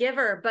I'm a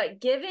giver,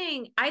 but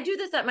giving, I do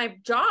this at my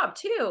job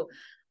too.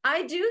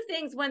 I do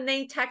things when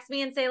they text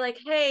me and say like,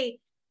 hey,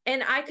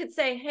 and I could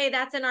say, hey,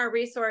 that's in our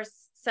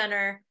resource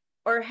center,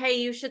 or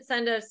hey, you should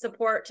send a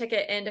support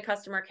ticket into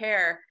customer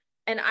care.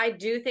 And I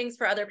do things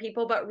for other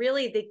people, but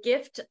really the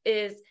gift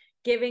is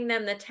giving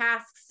them the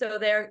tasks so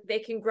they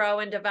can grow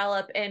and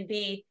develop and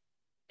be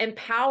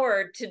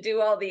empowered to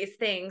do all these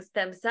things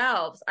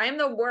themselves. I'm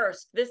the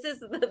worst. This is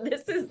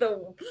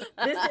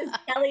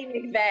Kelly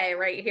McVeigh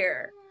right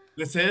here.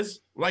 This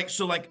is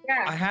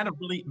yeah. I had a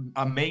really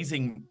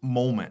amazing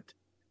moment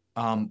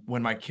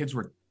when my kids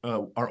were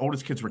our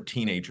oldest kids were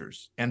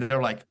teenagers, and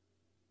they're like,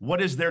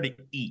 what is there to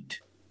eat?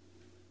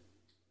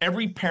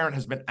 Every parent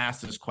has been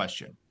asked this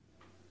question.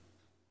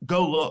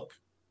 Go look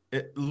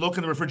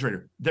in the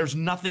refrigerator. There's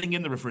nothing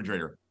in the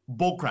refrigerator.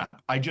 Bullcrap.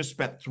 I just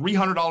spent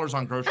 $300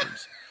 on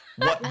groceries.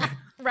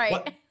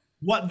 Right.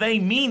 What they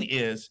mean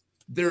is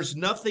there's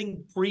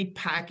nothing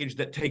pre-packaged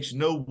that takes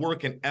no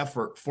work and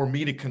effort for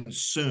me to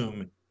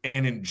consume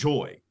and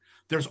enjoy.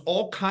 There's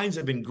all kinds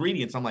of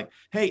ingredients. I'm like,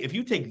 hey, if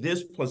you take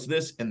this plus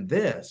this and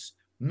this,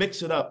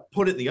 mix it up,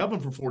 put it in the oven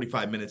for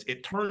 45 minutes,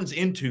 it turns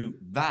into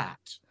that,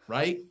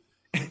 right?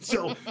 And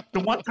so the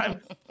one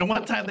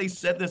time they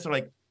said this, they're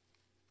like,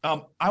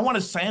 I want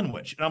a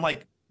sandwich. And I'm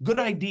like, good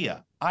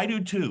idea. I do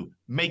too.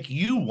 Make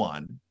you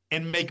one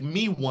and make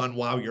me one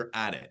while you're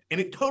at it. And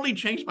it totally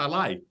changed my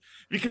life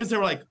because they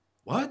were like,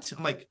 what?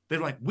 I'm like,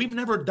 they're like, we've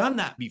never done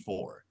that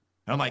before.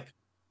 And I'm like,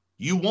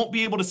 you won't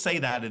be able to say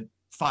that in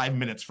 5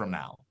 minutes from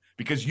now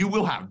because you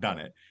will have done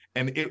it.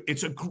 And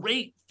it's a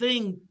great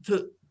thing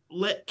to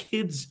let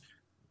kids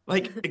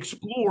like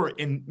explore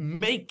and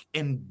make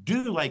and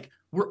do. Like,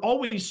 we're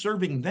always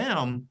serving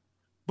them.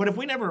 But if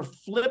we never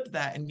flip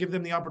that and give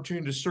them the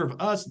opportunity to serve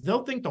us,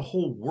 they'll think the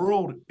whole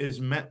world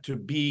is meant to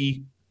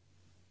be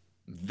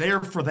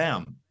there for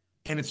them.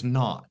 And it's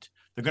not.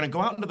 They're going to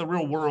go out into the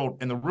real world,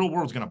 and the real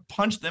world is going to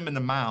punch them in the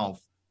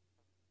mouth.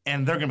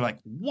 And they're going to be like,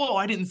 whoa,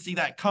 I didn't see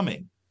that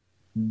coming.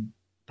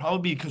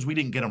 Probably because we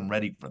didn't get them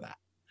ready for that.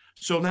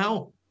 So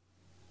now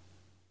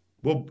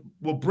we'll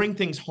bring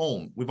things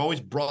home. We've always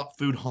brought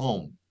food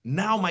home.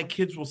 Now my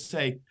kids will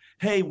say,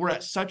 hey, we're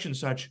at such and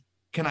such.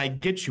 Can I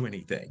get you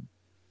anything?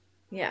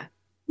 Yeah.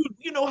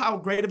 You know how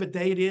great of a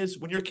day it is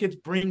when your kids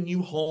bring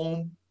you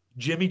home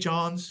Jimmy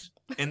John's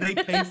and they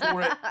pay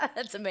for it.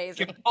 That's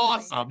amazing. It's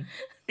awesome.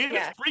 It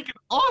is freaking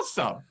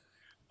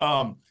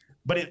awesome.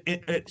 But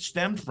it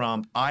stemmed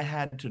from, I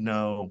had to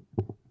know,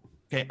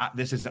 okay,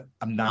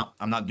 I'm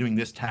not doing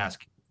this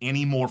task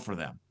anymore for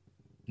them.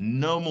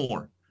 No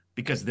more,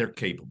 because they're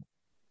capable.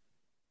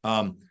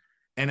 And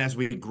as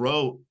we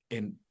grow,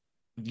 and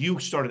you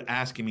started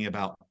asking me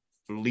about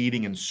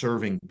leading and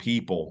serving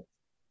people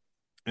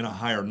in a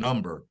higher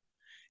number.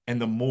 And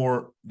the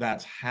more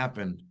that's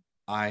happened,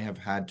 I have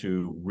had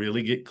to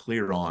really get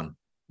clear on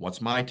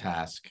what's my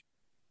task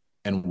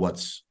and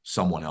what's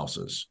someone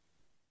else's.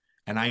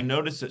 And I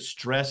notice that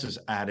stress is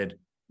added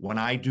when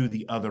I do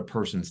the other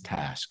person's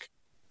task.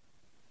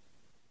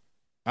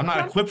 I'm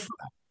not equipped for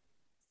that.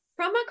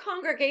 From a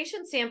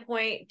congregation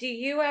standpoint, do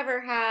you ever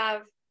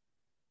have,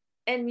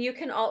 and we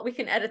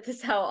can edit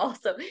this out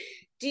also.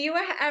 Do you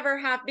ever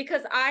have,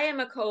 because I am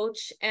a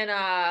coach and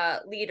a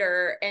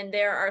leader, and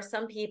there are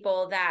some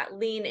people that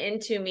lean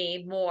into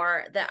me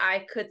more that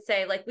I could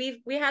say, like,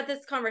 we had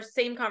this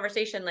same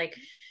conversation like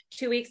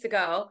 2 weeks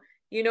ago.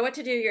 You know what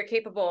to do, you're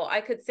capable. I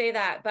could say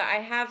that, but I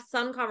have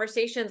some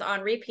conversations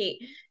on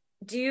repeat.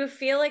 Do you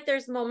feel like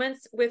there's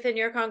moments within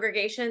your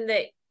congregation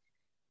that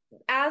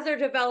as they're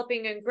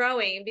developing and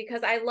growing,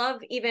 because I love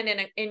even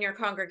in your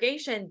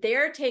congregation,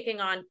 they're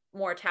taking on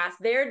more tasks,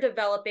 they're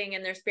developing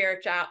in their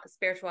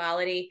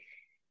spirituality.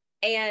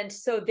 And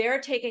so they're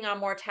taking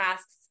on more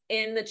tasks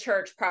in the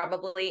church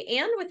probably,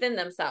 and within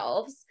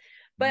themselves.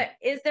 But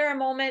is there a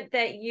moment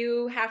that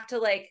you have to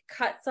like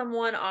cut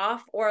someone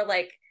off or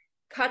like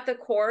cut the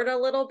cord a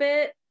little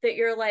bit, that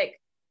you're like,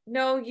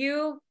 no,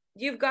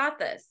 you've got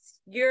this,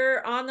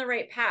 you're on the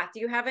right path? Do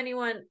you have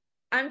anyone?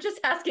 I'm just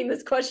asking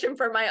this question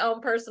for my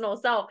own personal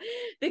self,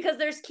 because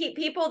there's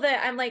people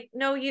that I'm like,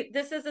 no,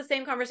 this is the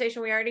same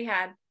conversation we already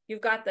had. You've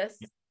got this,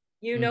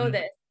 you know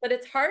this, but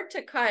it's hard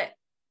to cut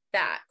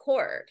that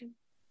cord.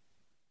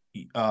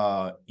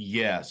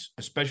 Yes,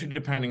 especially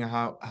depending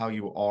on how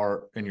you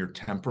are in your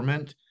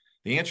temperament.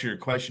 The answer to your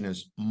question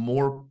is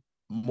more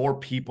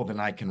people than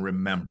I can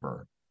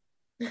remember.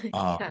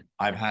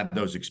 I've had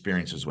those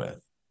experiences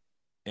with,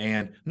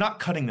 and not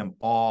cutting them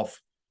off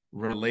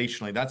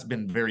relationally, that's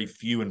been very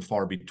few and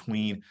far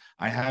between.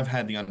 I have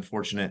had the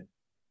unfortunate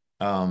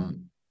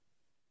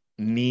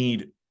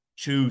need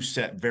to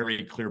set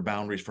very clear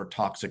boundaries for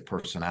toxic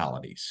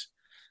personalities,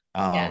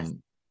 Yes.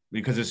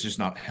 because it's just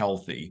not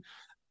healthy.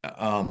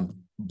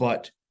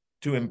 But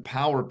to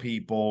empower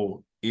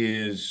people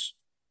is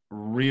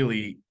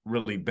really,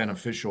 really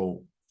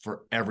beneficial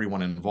for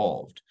everyone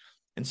involved.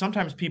 And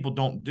sometimes people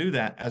don't do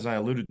that, as I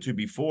alluded to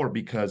before,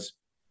 because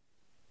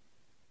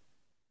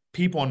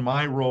people in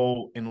my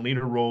role, in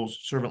leader roles,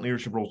 servant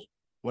leadership roles,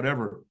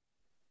 whatever,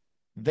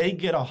 they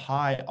get a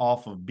high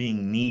off of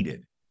being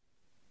needed.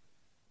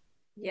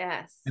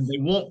 Yes. And they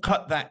won't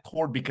cut that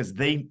cord because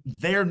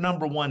their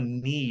number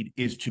one need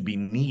is to be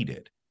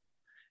needed.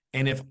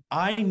 And if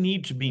I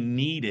need to be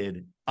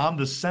needed, I'm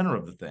the center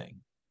of the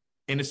thing.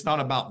 And it's not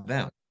about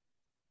them.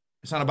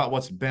 It's not about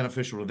what's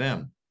beneficial to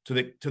them, to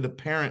the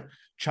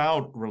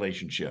parent-child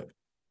relationship.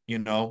 You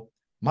know,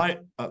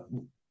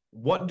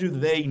 what do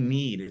they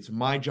need? It's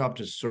my job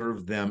to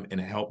serve them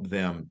and help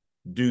them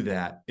do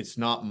that. It's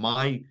not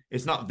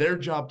their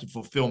job to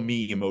fulfill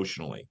me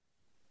emotionally.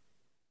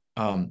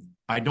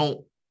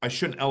 I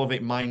shouldn't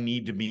elevate my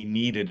need to be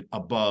needed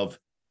above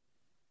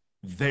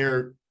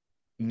their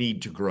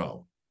need to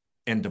grow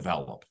and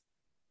develop,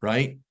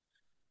 right?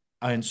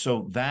 And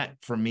so that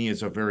for me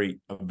is a very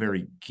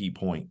key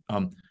point.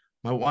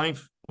 My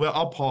wife, well,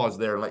 I'll pause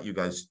there and let you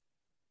guys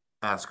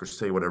ask or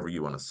say whatever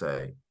you want to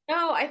say.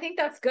 No, I think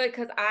that's good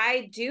because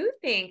I do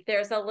think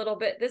there's a little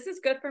bit, this is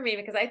good for me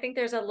because I think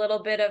there's a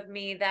little bit of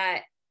me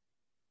that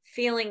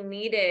feeling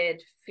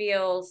needed,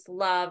 feels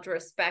loved,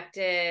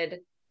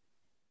 respected,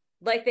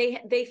 like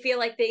they feel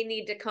like they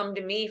need to come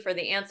to me for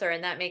the answer,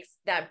 and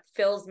that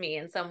fills me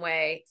in some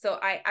way. So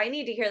I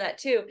need to hear that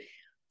too.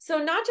 So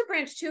not to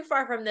branch too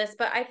far from this,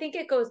 but I think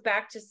it goes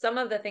back to some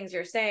of the things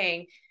you're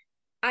saying.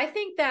 I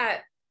think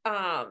that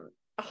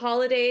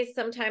holidays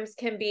sometimes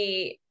can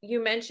be,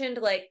 you mentioned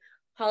like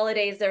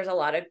holidays, there's a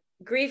lot of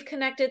grief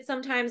connected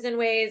sometimes in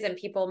ways, and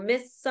people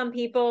miss some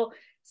people.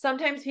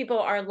 Sometimes people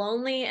are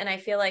lonely, and I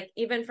feel like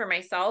even for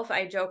myself,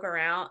 I joke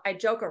around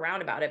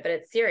about it, but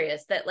it's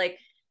serious that like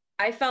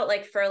I felt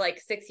like for like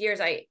 6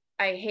 years I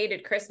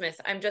hated Christmas.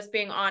 I'm just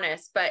being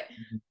honest, but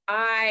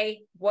I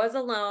was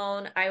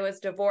alone. I was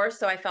divorced,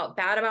 so I felt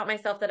bad about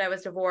myself that I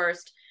was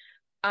divorced.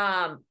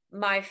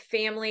 My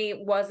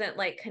family wasn't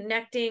like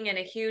connecting in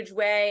a huge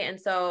way, and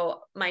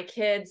so my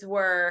kids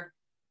were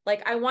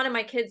like, I wanted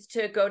my kids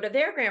to go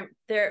to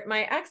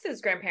my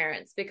ex's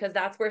grandparents because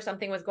that's where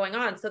something was going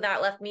on. So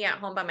that left me at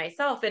home by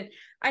myself. And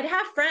I'd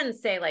have friends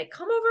say like,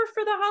 come over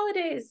for the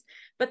holidays.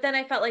 But then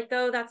I felt like,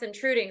 though, that's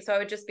intruding. So I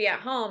would just be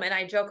at home, and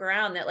I joke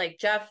around that like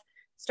Jeff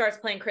starts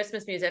playing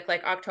Christmas music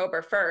like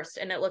October 1st.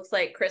 And it looks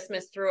like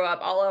Christmas threw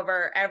up all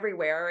over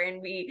everywhere. And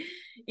we,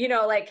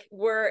 like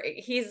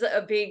he's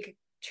a big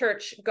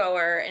church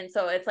goer, and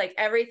so it's like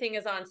everything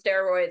is on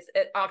steroids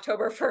at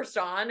October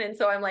 1st on. And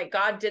so I'm like,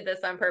 God did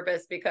this on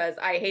purpose because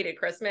I hated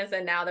Christmas,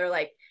 and now they're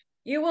like,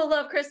 you will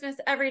love Christmas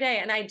every day.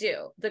 And I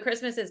do. The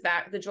Christmas is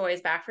back, the joy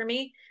is back for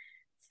me.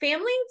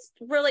 Family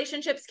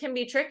relationships can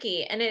be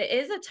tricky, and it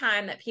is a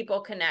time that people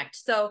connect.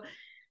 So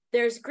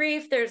there's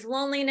grief, there's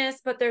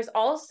loneliness, but there's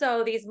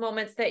also these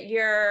moments that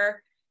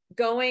you're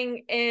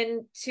going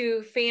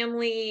into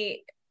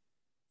family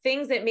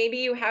things that maybe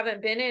you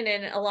haven't been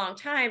in a long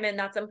time, and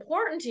that's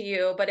important to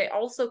you, but it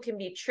also can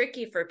be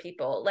tricky for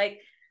people. Like,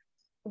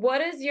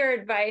 what is your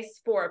advice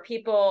for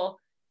people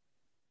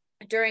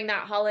during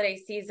that holiday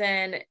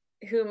season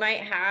who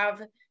might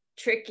have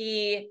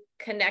tricky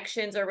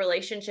connections or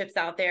relationships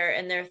out there,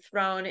 and they're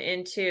thrown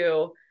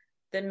into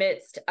the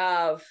midst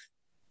of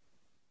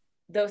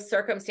those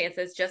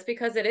circumstances just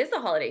because it is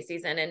the holiday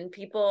season and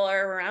people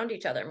are around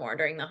each other more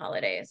during the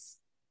holidays?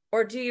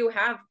 Or do you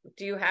have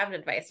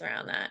advice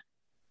around that?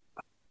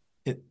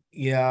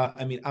 Yeah,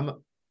 I mean,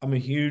 I'm a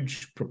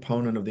huge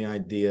proponent of the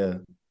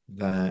idea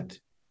that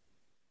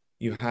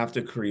you have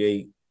to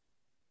create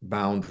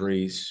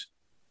boundaries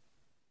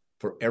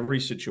for every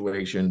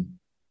situation,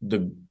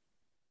 the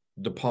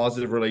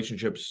positive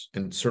relationships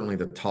and certainly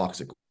the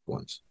toxic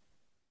ones.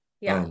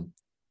 Yeah.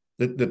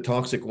 The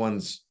toxic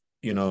ones,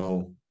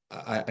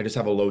 I just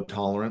have a low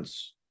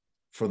tolerance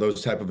for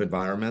those type of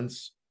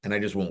environments, and I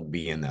just won't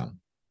be in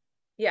them.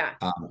 Yeah.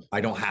 I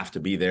don't have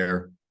to be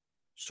there.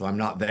 So I'm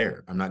not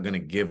there. I'm not going to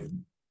do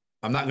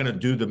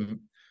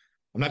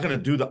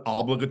the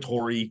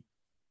obligatory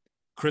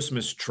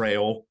Christmas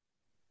trail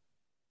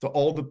to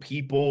all the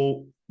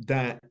people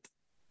that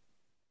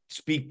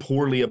speak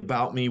poorly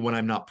about me when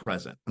I'm not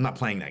present. I'm not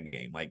playing that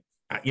game. Like,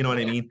 you know what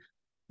I mean?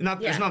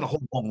 There's not a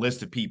whole long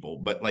list of people,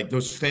 but like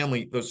those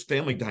family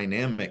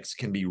dynamics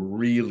can be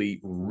really,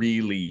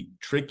 really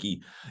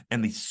tricky.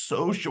 And the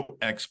social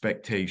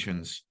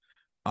expectations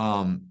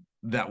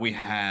that we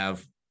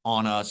have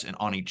on us and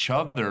on each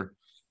other,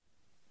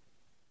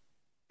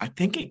 I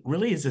think it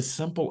really is as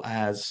simple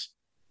as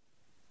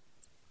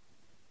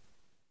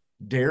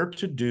dare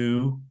to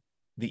do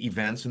the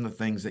events and the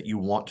things that you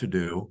want to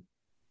do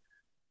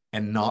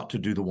and not to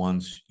do the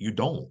ones you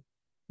don't,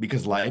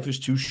 because life is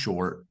too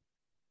short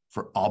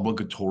for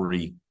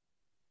obligatory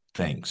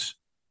things.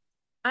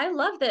 I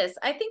love this.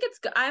 I think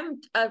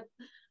I'm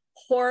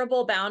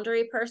horrible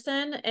boundary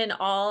person in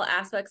all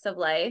aspects of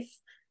life.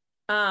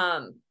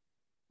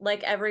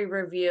 Like every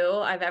review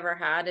I've ever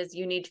had is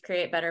you need to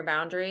create better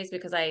boundaries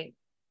because I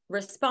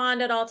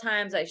respond at all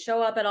times. I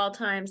show up at all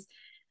times.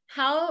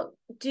 How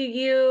do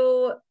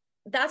you,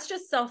 that's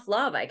just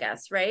self-love, I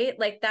guess, right?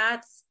 Like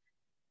that's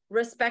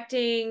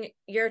respecting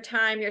your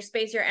time, your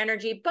space, your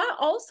energy, but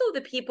also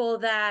the people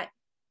that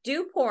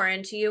do pour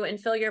into you and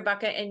fill your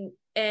bucket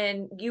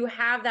and you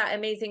have that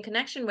amazing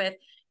connection with.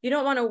 You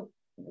don't want to,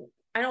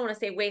 I don't want to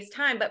say waste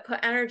time, but put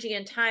energy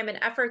and time and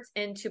efforts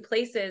into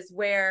places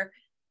where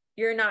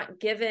you're not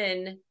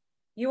given,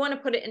 you want to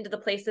put it into the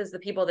places, the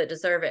people that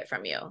deserve it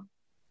from you.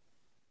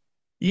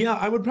 Yeah,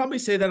 I would probably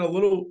say that a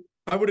little,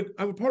 I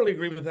would partly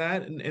agree with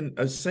that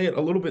and say it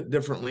a little bit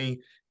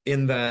differently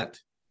in that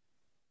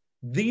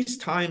these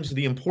times,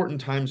 the important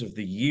times of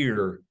the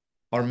year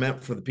are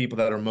meant for the people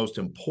that are most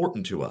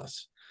important to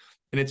us.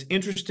 And it's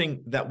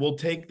interesting that we'll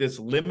take this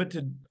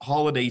limited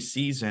holiday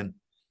season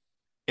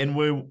and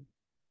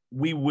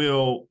we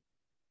will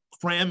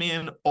cram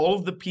in all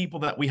of the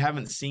people that we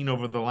haven't seen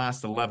over the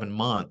last 11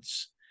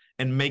 months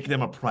and make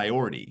them a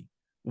priority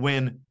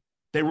when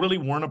they really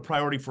weren't a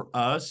priority for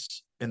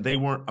us and they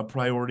weren't a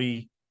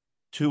priority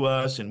to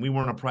us and we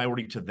weren't a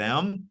priority to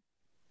them,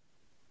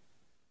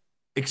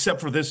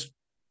 except for this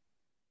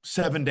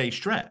 7-day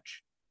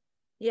stretch.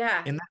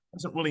 Yeah. And that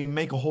doesn't really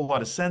make a whole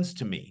lot of sense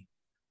to me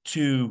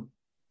to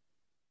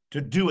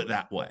do it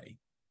that way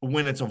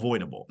when it's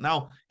avoidable.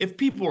 Now, if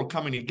people are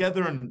coming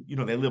together and,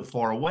 they live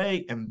far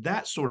away and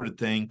that sort of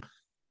thing,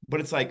 but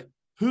it's like,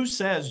 who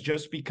says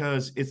just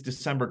because it's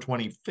December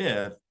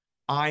 25th,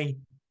 I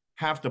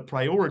have to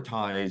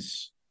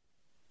prioritize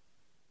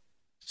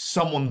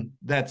someone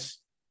that's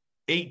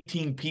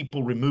 18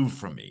 people removed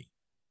from me?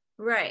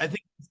 Right. I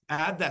think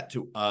add that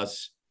to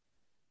us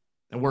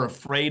and we're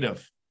afraid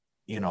of,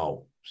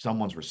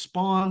 someone's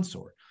response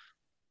or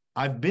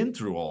I've been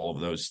through all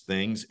of those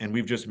things and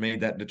we've just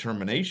made that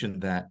determination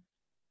that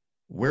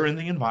we're in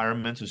the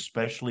environments,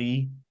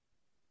 especially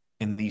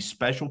in these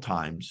special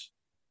times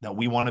that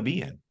we want to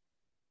be in.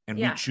 And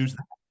we choose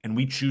that. And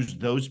we choose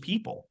those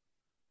people.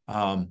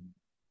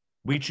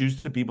 We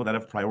choose the people that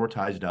have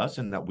prioritized us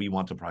and that we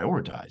want to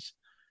prioritize.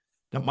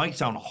 That might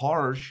sound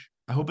harsh.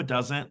 I hope it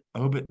doesn't. I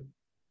hope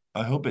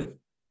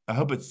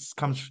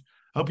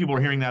people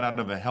are hearing that out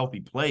of a healthy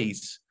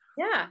place.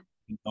 Yeah.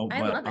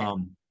 I love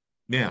it.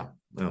 Yeah.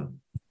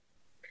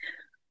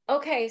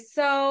 Okay.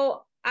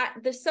 So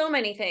there's so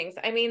many things.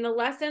 I mean, the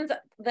lessons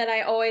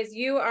that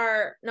you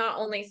are not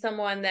only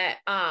someone that,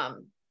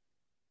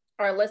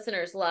 our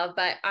listeners love,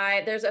 but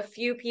there's a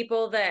few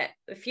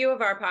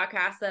of our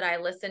podcasts that I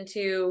listen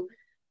to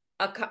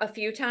a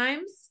few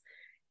times,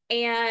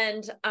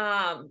 and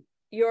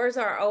yours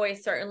are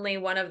always certainly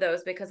one of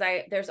those because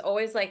there's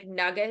always like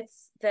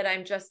nuggets that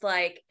I'm just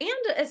like,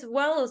 and as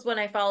well as when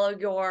I follow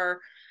your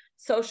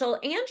social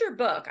and your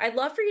book. I'd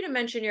love for you to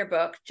mention your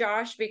book,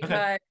 Josh,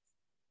 because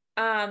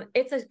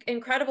it's an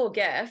incredible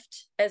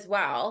gift as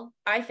well,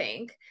 I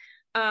think.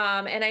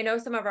 And I know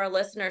some of our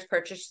listeners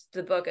purchased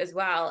the book as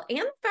well. And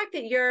the fact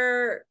that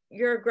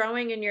you're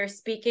growing and you're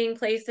speaking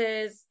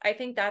places, I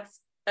think that's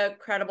a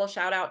credible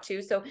shout out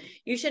too. So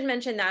you should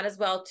mention that as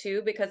well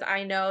too, because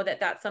I know that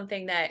that's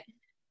something that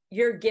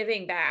you're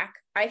giving back.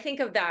 I think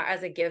of that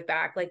as a give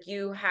back, like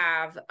you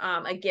have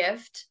a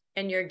gift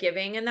and you're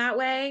giving in that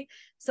way.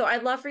 So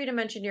I'd love for you to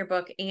mention your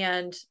book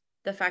and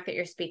the fact that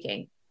you're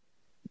speaking.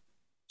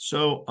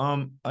 So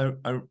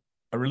I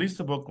released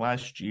the book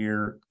last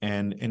year,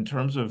 and in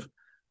terms of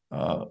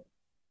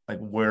like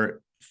where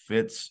it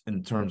fits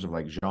in terms of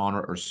like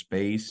genre or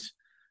space,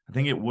 I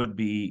think it would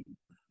be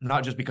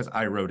not just because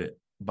I wrote it,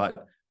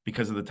 but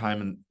because of the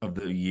time of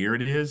the year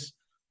it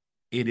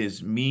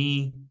is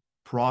me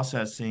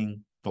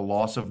processing the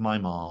loss of my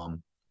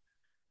mom.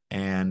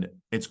 And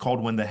it's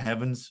called When the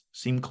Heavens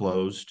Seem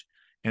Closed.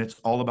 And it's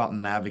all about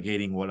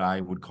navigating what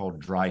I would call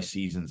dry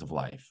seasons of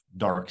life,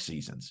 dark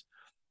seasons.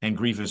 And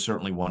grief is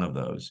certainly one of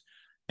those.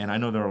 And I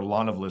know there are a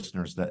lot of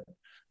listeners that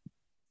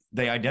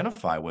they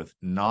identify with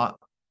not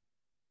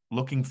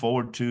looking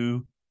forward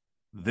to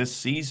this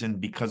season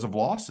because of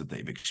loss that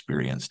they've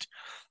experienced.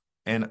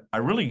 And I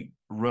really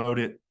wrote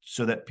it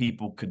so that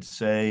people could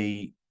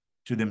say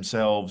to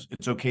themselves,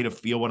 it's okay to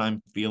feel what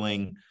I'm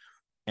feeling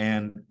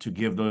and to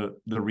give the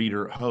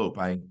reader hope.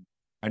 I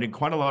did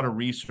quite a lot of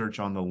research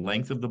on the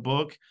length of the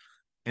book,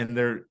 and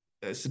their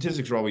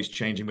statistics are always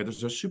changing, but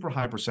there's a super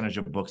high percentage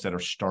of books that are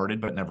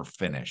started but never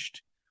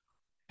finished.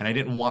 And I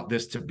didn't want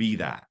this to be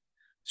that.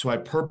 So I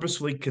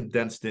purposely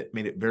condensed it,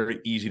 made it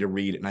very easy to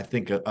read. And I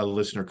think a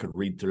listener could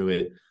read through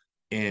it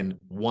in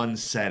one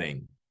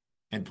setting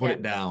and put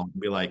it down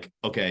and be like,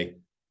 okay,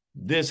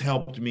 this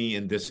helped me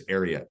in this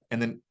area. And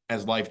then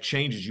as life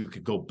changes, you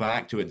could go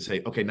back to it and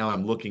say, okay, now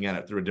I'm looking at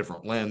it through a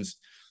different lens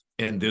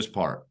and this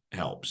part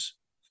helps.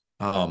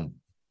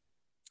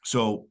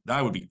 So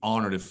I would be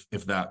honored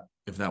if that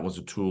was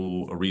a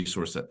tool, a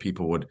resource that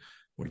people would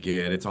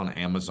get. It's on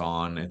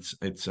Amazon. It's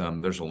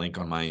there's a link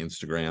on my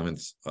Instagram.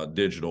 It's a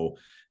digital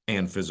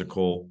and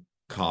physical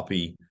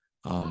copy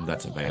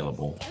that's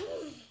available.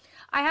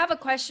 I have a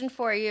question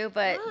for you,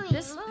 but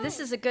this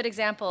is a good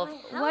example of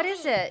what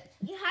is it?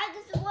 You have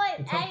to support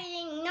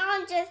everything,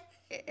 not just.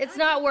 It's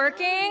not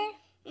working?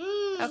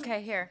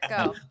 Okay, here,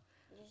 go.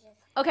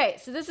 Okay,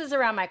 so this is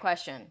around my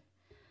question.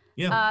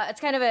 Yeah. It's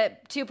kind of a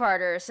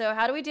two-parter. So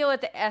how do we deal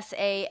with the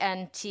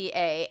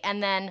SANTA?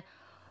 And then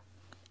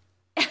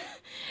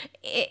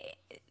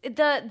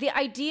the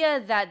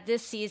idea that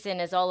this season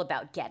is all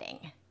about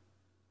getting.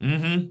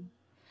 Mm-hmm.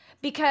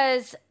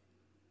 Because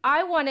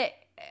I want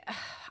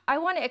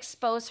to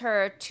expose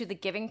her to the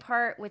giving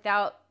part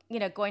without,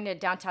 going to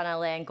downtown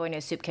LA and going to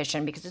a soup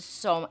kitchen, because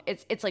it's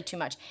like too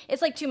much.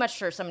 It's like too much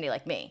for somebody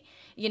like me,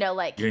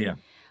 Yeah.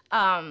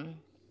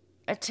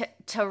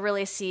 to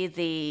really see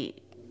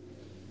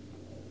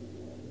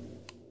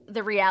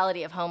the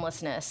reality of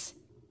homelessness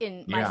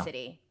in my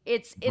city.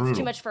 It's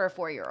too much for a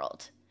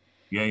 4-year-old.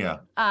 Yeah.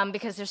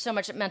 Because there's so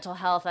much mental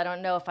health. I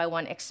don't know if I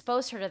want to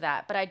expose her to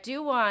that, but I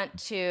do want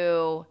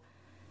to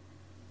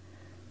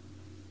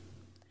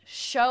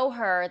show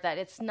her that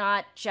it's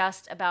not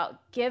just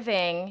about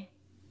giving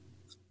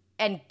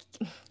and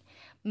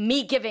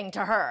me giving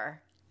to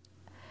her.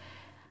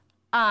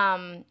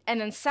 And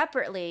then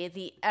separately,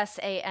 the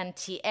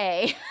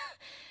SANTA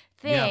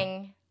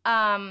thing,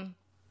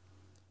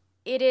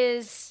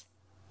 it's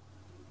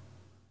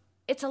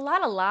a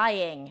lot of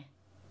lying.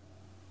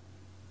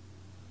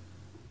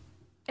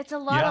 It's a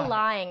lot of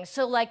lying.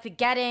 So like the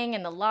getting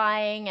and the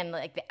lying and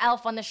like the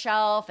elf on the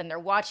shelf, and they're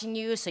watching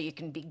you so you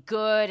can be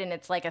good. And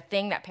it's like a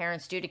thing that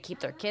parents do to keep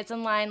their kids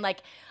in line.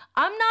 Like,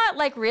 I'm not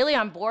like really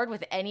on board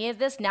with any of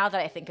this now that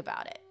I think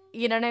about it.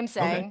 You know what I'm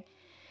saying?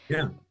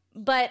 Okay. Yeah.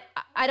 But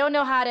I don't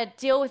know how to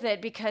deal with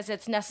it because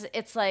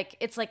it's like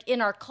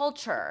in our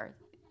culture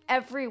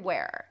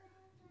everywhere.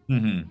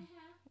 Mm-hmm.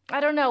 I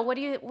don't know. What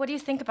do you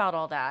think about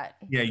all that?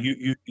 Yeah,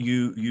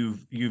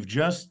 you've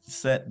just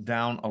set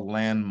down a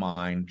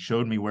landmine,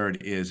 showed me where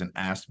it is, and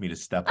asked me to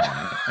step on it.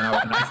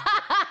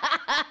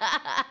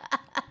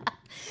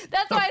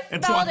 That's why I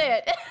spelled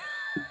it.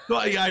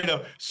 Well, yeah, I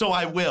know. So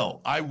I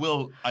will.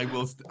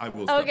 Step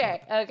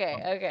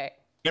Okay.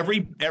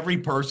 Every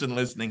person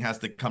listening has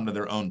to come to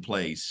their own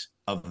place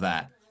of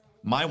that.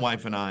 My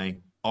wife and I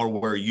are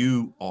where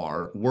you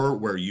are. We're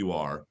where you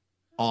are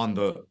on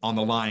the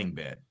lying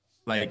bit.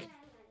 Like,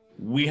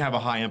 we have a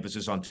high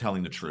emphasis on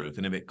telling the truth,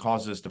 and if it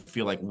causes us to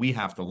feel like we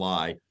have to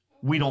lie,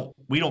 we don't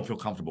feel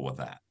comfortable with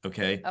that.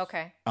 Okay.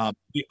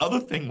 The other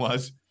thing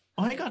was,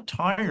 I got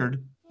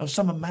tired of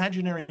some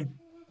imaginary.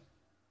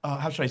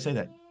 How should I say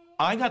that?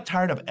 I got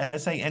tired of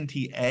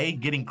SANTA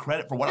getting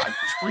credit for what I was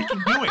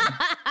freaking doing.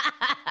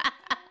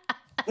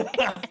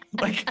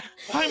 Like,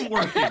 I'm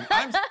working,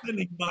 I'm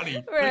spending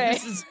money. Right.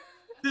 Like, this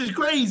is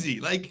crazy.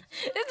 Like,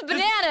 it's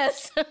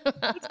bananas.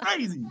 It's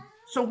crazy.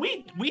 So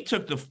we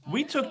took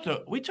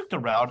the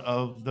route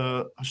of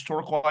the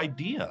historical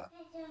idea,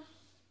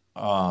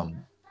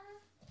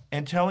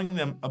 and telling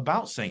them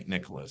about Saint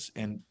Nicholas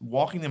and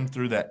walking them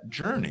through that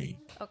journey.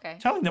 Okay.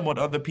 Telling them what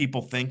other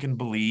people think and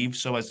believe,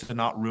 so as to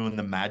not ruin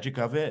the magic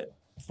of it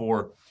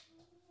for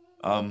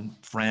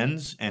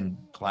friends and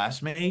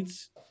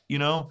classmates.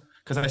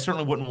 Because I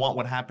certainly wouldn't want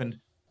what happened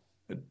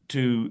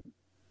to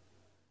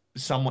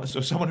someone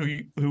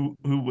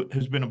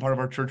who's been a part of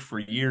our church for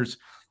years,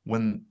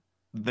 when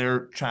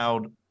their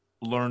child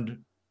learned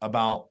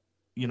about,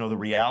 the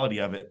reality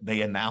of it,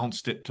 they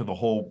announced it to the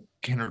whole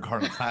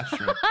kindergarten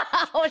classroom.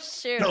 Oh,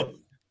 shoot.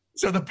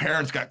 So the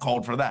parents got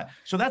called for that.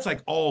 So that's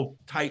like all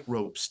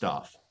tightrope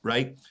stuff,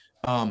 right?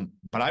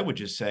 But I would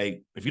just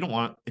say, if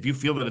you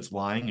feel that it's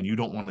lying and you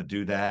don't want to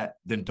do that,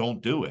 then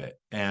don't do it.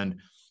 And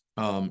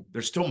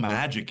there's still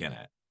magic in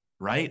it,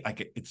 right?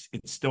 Like, it's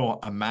still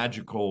a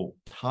magical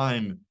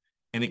time,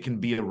 and it can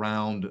be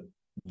around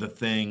the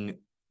thing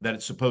that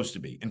it's supposed to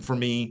be. And for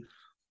me,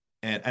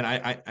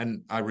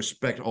 and I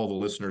respect all the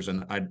listeners,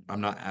 and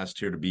I'm not asked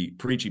here to be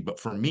preachy, but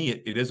for me,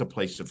 it is a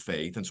place of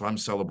faith. And so I'm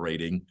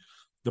celebrating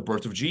the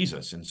birth of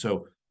Jesus. And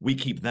so we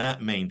keep that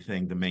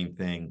the main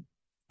thing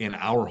in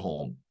our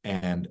home,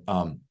 and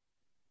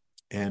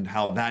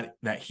how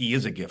that he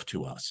is a gift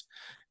to us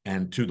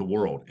and to the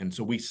world. And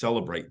so we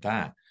celebrate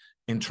that.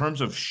 In terms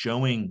of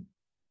showing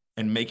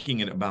and making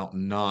it about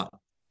not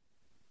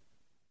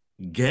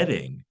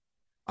getting,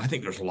 I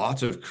think there's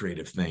lots of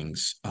creative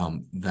things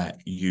that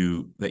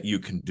you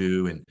can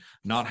do, and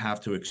not have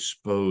to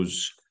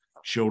expose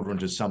children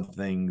to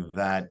something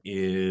that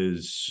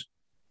is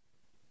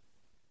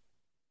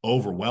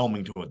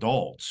overwhelming to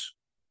adults.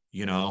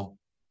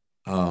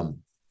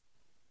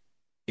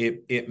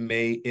 It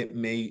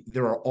may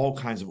there are all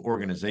kinds of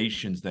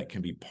organizations that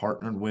can be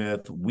partnered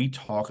with. We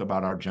talk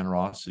about our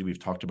generosity. We've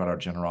talked about our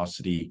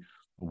generosity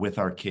with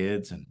our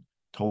kids and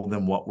told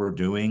them what we're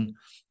doing.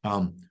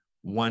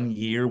 One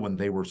year, when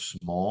they were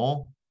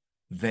small,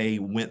 they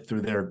went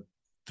through their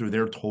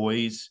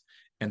toys,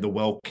 and the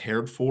well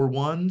cared for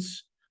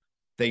ones,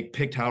 they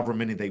picked however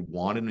many they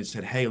wanted, and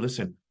said, "Hey,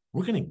 listen,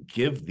 we're going to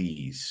give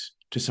these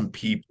to some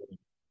people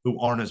who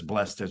aren't as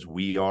blessed as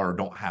we are, or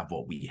don't have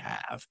what we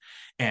have."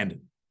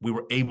 And we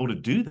were able to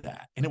do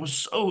that, and it was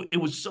so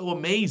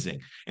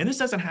amazing. And this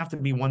doesn't have to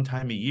be one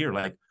time a year.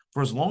 Like,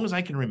 for as long as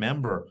I can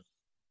remember,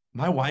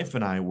 my wife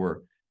and I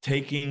were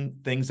taking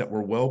things that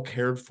were well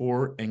cared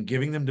for and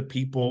giving them to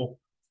people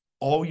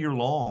all year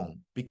long,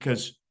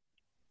 because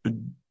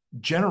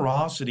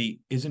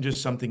generosity isn't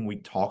just something we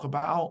talk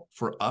about.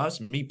 For us,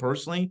 me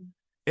personally,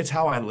 it's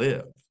how I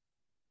live.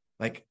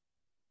 Like,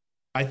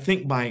 I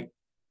think by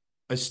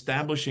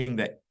establishing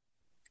that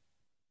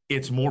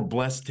it's more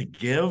blessed to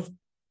give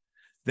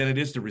than it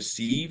is to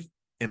receive,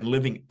 and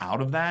living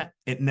out of that,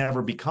 it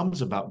never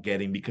becomes about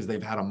getting, because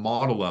they've had a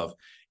model of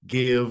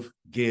give,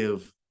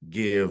 give,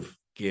 give,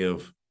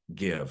 give,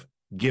 give.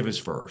 Give is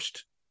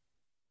first.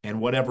 And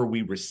whatever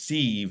we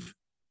receive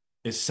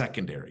is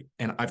secondary.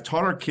 And I've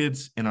taught our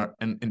kids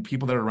and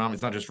people that are around me,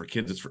 it's not just for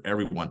kids, it's for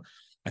everyone.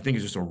 I think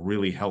it's just a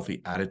really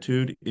healthy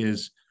attitude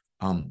is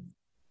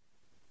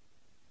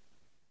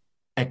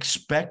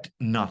expect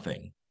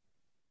nothing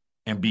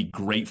and be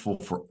grateful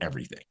for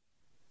everything.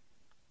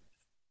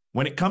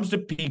 When it comes to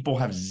people,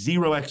 have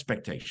zero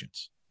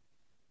expectations.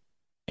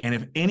 And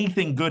if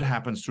anything good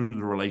happens through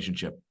the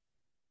relationship,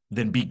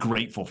 then be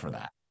grateful for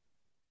that.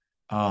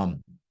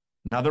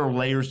 Now, there are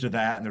layers to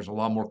that, and there's a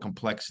lot more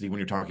complexity when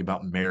you're talking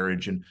about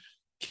marriage and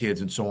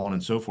kids and so on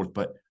and so forth.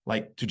 But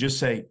like, to just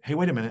say, hey,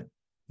 wait a minute,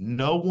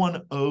 no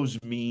one owes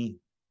me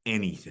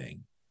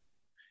anything.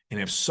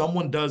 And if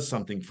someone does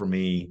something for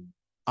me,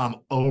 I'm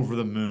over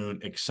the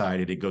moon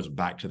excited. It goes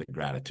back to the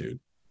gratitude.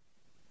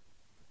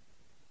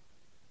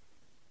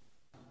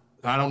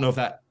 I don't know if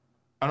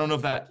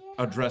that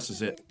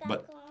addresses it,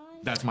 but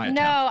that's my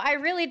attempt. No, I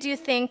really do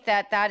think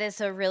that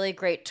is a really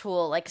great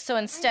tool. Like, so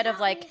instead of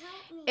like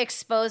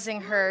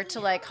exposing her to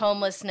like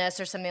homelessness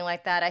or something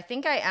like that, I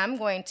think I am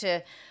going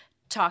to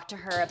talk to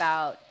her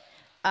about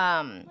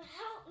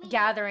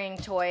gathering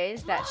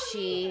toys that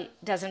she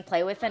doesn't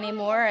play with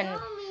anymore.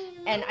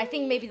 And I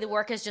think maybe the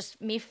work is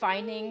just me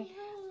finding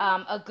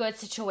a good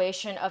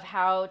situation of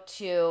how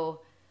to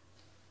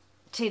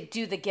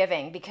do the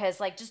giving, because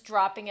like just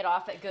dropping it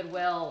off at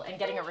Goodwill and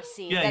getting a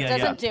receipt,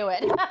 doesn't do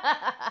it.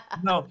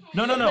 No.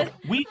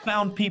 We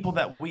found people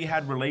that we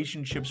had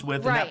relationships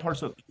with, and that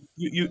part of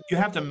you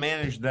have to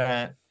manage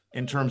that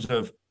in terms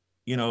of,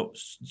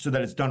 so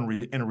that it's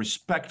done in a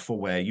respectful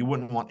way. You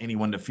wouldn't want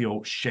anyone to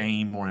feel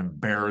shame or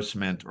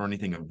embarrassment or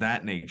anything of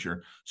that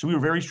nature. So we were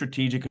very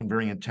strategic and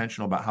very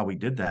intentional about how we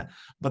did that.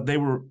 But they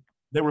were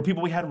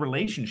people we had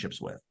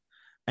relationships with.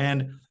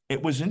 And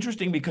it was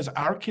interesting because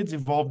our kids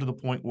evolved to the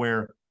point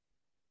where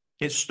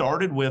it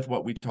started with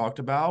what we talked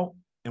about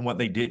and what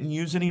they didn't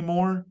use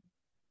anymore.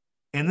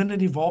 And then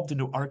it evolved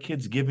into our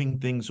kids giving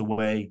things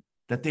away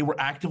that they were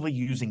actively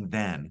using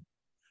then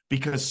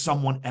because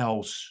someone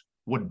else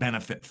would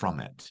benefit from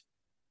it,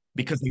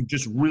 because they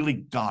just really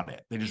got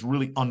it. They just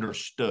really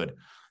understood.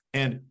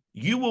 And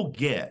you will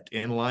get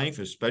in life,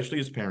 especially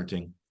as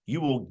parenting,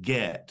 you will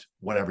get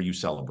whatever you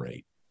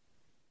celebrate.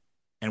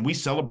 And we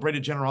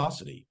celebrated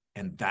generosity.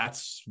 And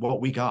that's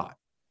what we got.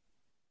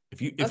 If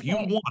you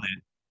want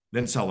it,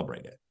 then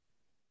celebrate it.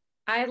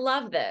 I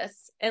love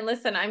this. And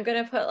listen, I'm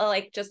going to put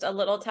like just a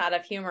little tad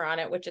of humor on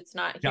it, which it's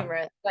not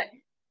humorous, but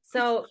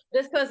so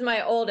this was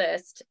my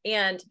oldest.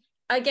 And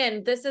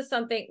again, this is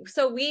something,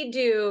 so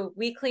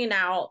we clean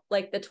out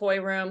like the toy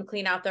room,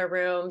 clean out their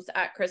rooms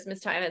at Christmas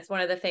time. It's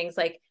one of the things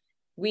like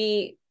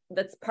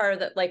that's part of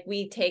the, like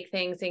we take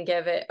things and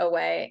give it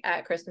away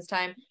at Christmas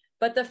time.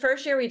 But the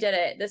first year we did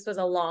it, this was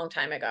a long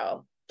time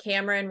ago.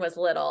 Cameron was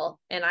little,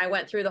 and I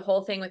went through the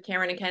whole thing with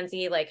Cameron and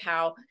Kenzie, like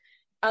how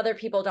other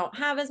people don't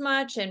have as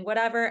much and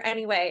whatever.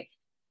 Anyway,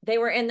 they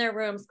were in their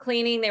rooms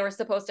cleaning. They were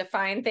supposed to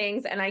find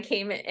things, and I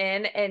came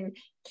in and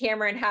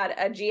Cameron had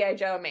a G.I.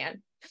 Joe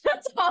man.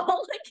 That's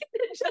all.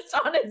 Like, just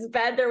on his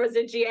bed, there was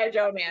a G.I.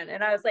 Joe man.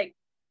 And I was like,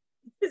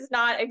 this is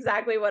not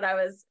exactly what I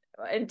was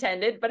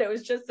intended, but it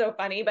was just so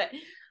funny. But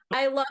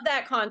I love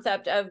that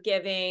concept of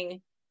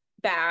giving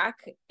back.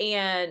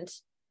 And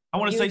I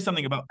want to say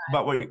something about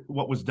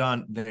what was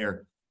done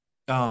there.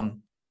 I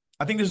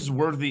think this is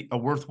a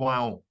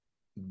worthwhile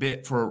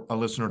bit for a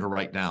listener to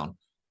write down.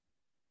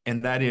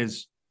 And that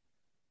is,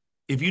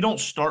 if you don't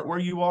start where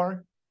you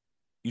are,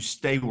 you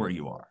stay where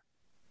you are.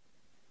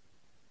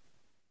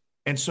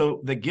 And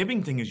so the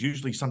giving thing is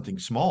usually something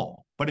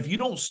small. But if you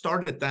don't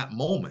start at that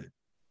moment,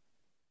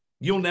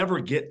 you'll never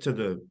get to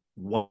the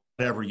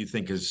whatever you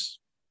think is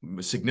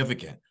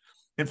significant.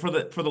 And for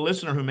the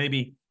listener who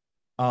maybe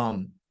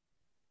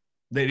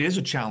that is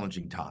a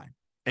challenging time.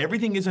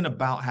 Everything isn't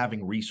about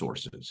having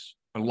resources,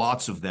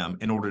 lots of them,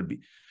 in order to be.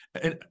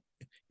 And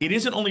it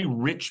isn't only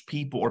rich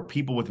people or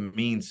people with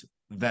means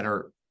that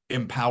are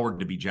empowered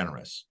to be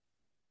generous.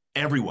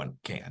 Everyone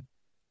can.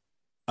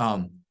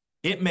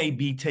 It may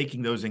be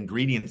taking those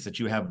ingredients that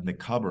you have in the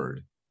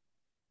cupboard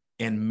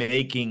and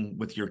making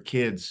with your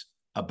kids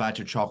a batch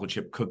of chocolate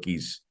chip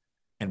cookies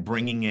and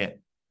bringing it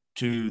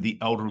to the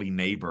elderly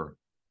neighbor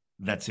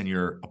that's in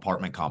your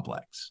apartment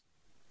complex.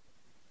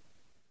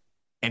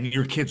 And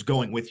your kids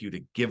going with you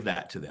to give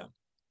that to them.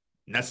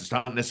 And that's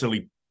not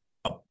necessarily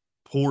a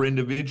poor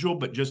individual,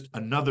 but just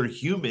another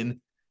human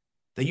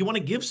that you want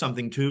to give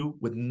something to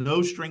with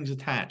no strings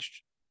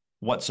attached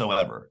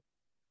whatsoever.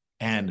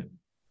 And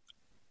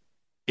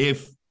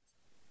if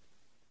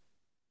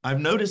I've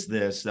noticed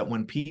this, that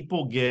when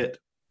people get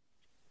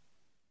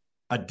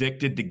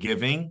addicted to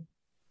giving,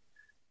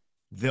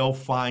 they'll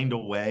find a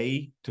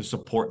way to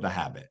support the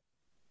habit.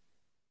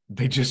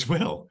 They just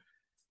will.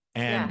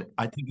 And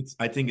I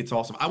think it's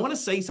awesome. I want to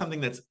say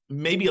something that's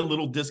maybe a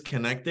little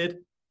disconnected.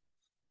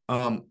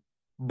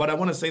 But I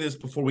want to say this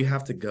before we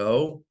have to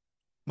go.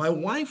 My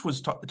wife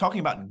was talking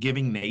about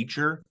giving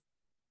nature.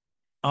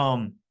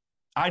 I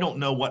don't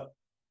know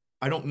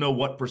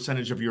what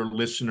percentage of your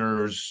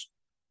listeners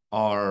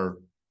are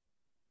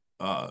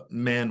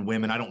men,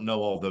 women. I don't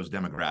know all those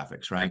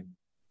demographics, right?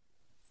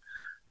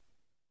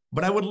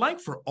 But I would like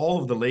for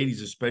all of the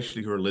ladies,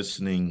 especially who are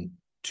listening,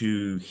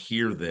 to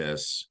hear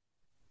this.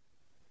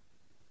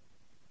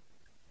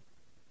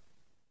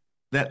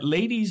 That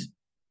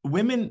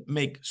women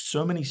make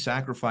so many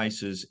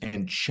sacrifices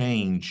and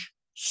change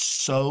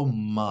so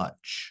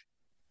much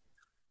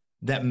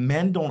that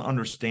men don't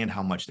understand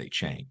how much they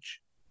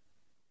change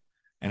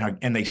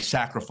and they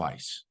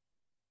sacrifice.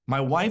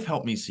 My wife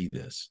helped me see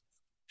this.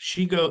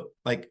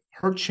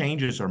 Her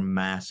changes are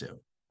massive,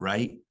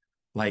 right?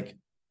 Like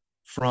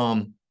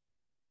from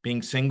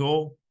being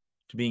single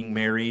to being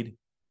married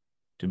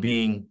to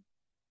being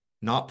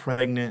not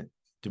pregnant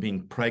to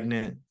being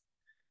pregnant,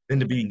 then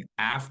to being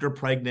after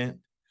pregnant,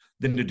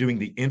 then to doing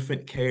the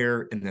infant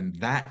care, and then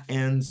that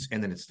ends,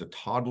 and then it's the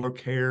toddler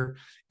care,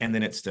 and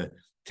then it's the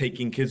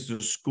taking kids to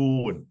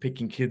school and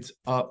picking kids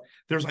up.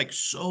 There's like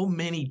so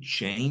many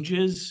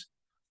changes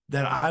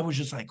that I was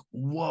just like,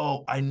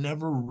 whoa, I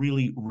never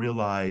really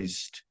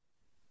realized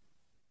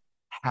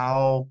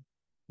how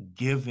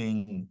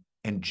giving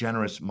and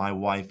generous my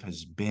wife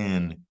has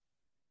been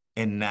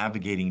in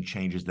navigating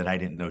changes that I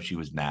didn't know she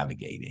was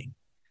navigating.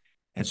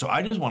 And so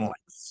I just want to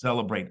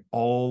celebrate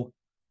all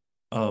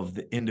of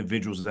the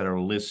individuals that are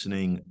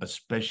listening,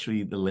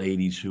 especially the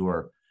ladies who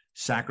are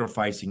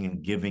sacrificing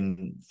and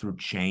giving through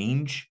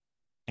change,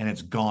 and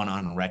it's gone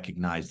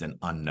unrecognized and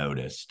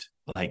unnoticed.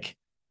 Like,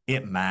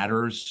 it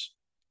matters.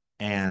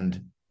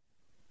 And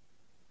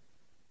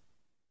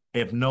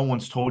if no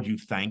one's told you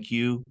thank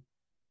you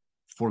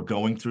for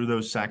going through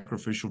those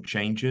sacrificial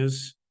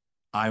changes,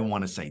 I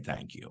want to say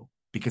thank you,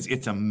 because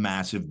it's a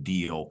massive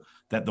deal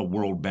that the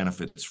world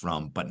benefits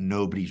from, but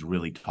nobody's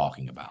really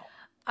talking about.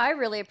 I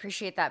really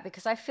appreciate that,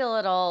 because I feel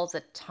it all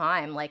the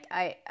time. Like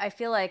I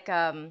feel like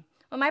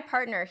my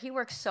partner, he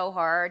works so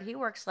hard. He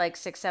works like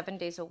 6-7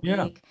 days a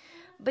week,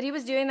 but he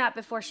was doing that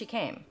before she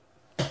came.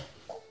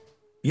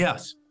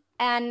 Yes.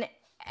 And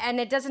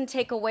it doesn't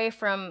take away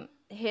from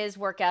his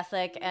work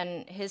ethic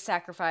and his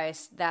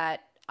sacrifice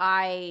that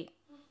my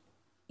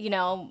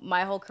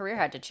whole career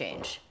had to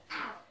change.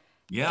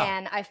 Yeah.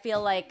 And I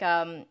feel like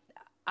that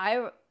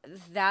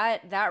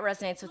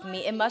resonates with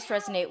me. It must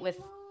resonate with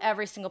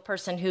every single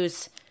person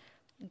who's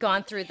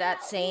gone through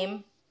that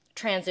same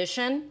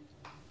transition.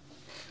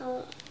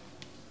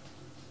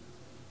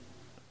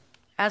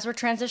 As we're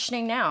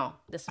transitioning now,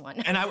 this one.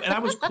 And I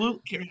was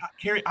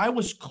Carrie, I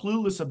was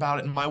clueless about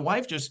it. And my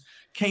wife just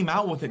came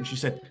out with it and she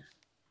said,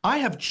 I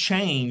have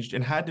changed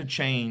and had to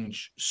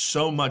change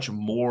so much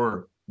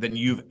more than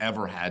you've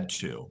ever had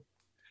to.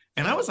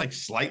 And I was like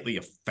slightly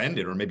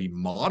offended, or maybe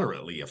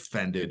moderately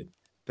offended,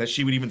 that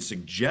she would even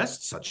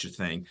suggest such a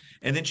thing.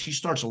 And then she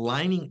starts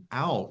lining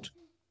out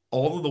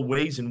all of the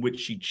ways in which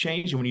she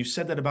changed. And when you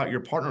said that about your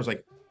partner, I was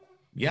like,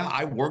 yeah,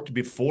 I worked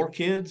before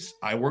kids,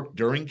 I worked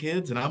during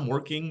kids, and I'm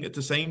working at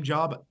the same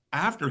job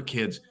after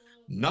kids.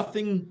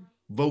 Nothing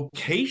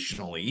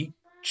vocationally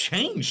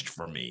changed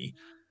for me.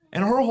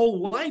 And her whole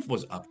life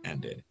was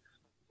upended.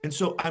 And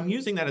so I'm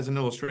using that as an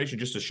illustration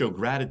just to show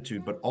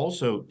gratitude, but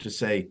also to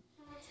say,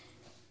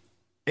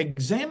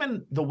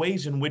 examine the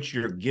ways in which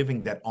you're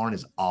giving that aren't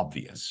as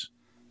obvious.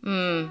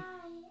 And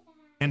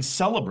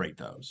celebrate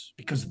those,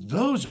 because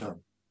those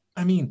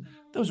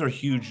are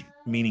huge,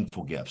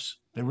 meaningful gifts.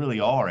 They really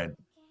are. And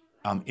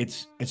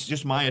it's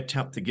just my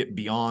attempt to get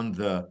beyond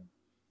the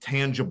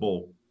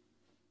tangible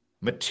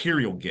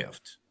material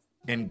gift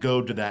and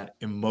go to that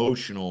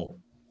emotional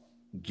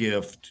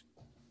gift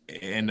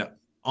and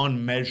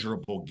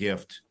unmeasurable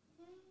gift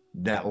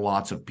that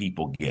lots of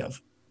people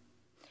give.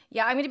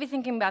 Yeah, I'm going to be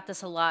thinking about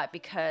this a lot,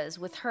 because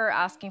with her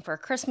asking for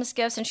Christmas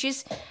gifts, and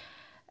she's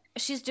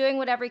doing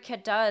what every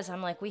kid does,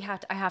 I'm like,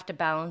 I have to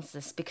balance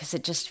this, because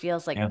it just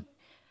feels like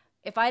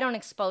if I don't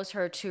expose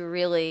her to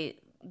really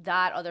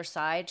that other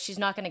side, she's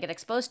not going to get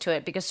exposed to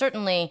it, because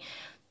certainly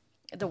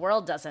the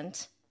world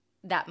doesn't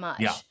that much.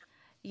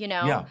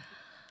 Yeah.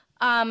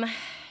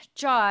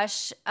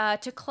 Josh,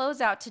 to close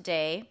out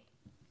today,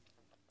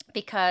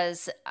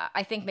 because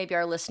I think maybe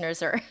our listeners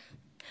they're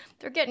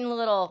getting a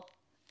little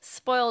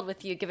spoiled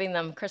with you giving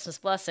them Christmas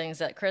blessings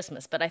at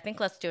Christmas, but I think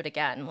let's do it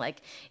again.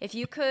 Like, if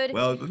you could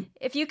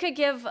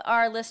give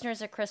our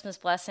listeners a Christmas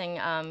blessing,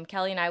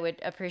 Kelly and I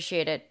would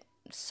appreciate it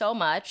so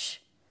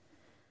much.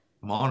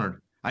 I'm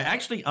honored. I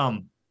actually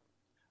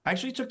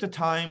took the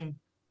time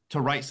to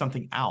write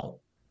something out.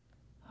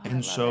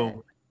 And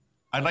so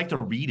I'd like to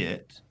read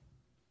it,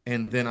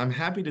 and then I'm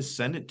happy to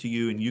send it to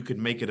you, and you could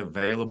make it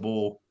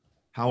available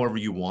however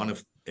you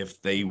want.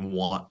 if they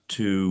want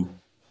to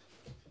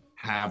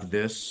have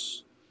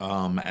this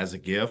as a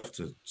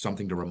gift,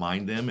 something to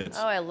remind them. It's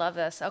I love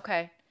this.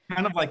 Okay.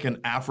 kind of like an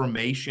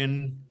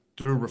affirmation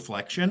through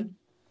reflection.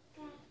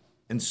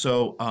 And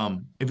so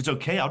if it's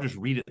okay, I'll just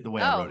read it the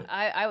way I wrote it.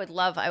 I would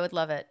love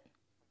it.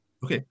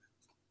 Okay.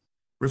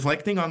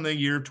 Reflecting on the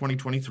year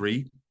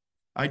 2023,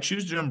 I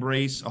choose to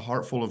embrace a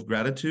heart full of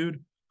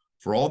gratitude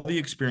for all the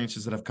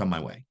experiences that have come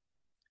my way.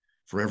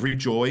 For every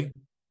joy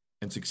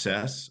and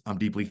success, I'm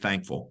deeply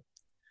thankful.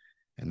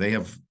 And they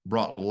have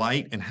brought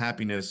light and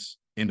happiness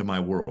into my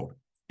world,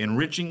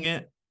 enriching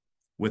it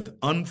with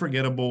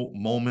unforgettable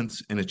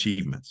moments and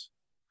achievements.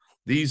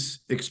 These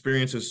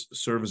experiences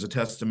serve as a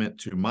testament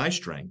to my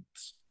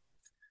strengths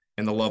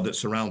and the love that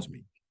surrounds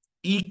me.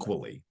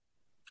 Equally,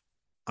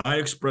 I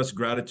express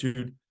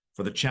gratitude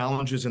for the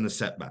challenges and the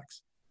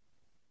setbacks.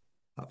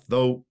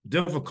 Though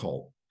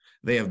difficult,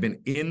 they have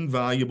been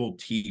invaluable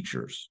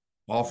teachers,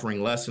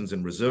 offering lessons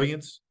in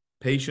resilience,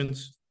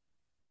 patience,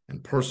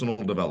 and personal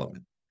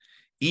development.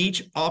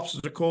 Each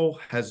obstacle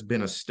has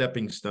been a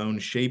stepping stone,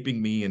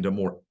 shaping me into a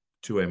more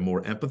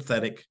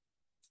empathetic,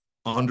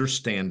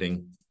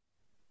 understanding,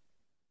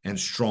 and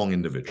strong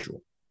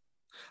individual.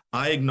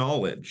 I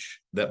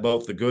acknowledge that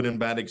both the good and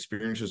bad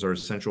experiences are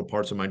essential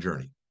parts of my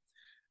journey.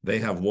 They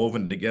have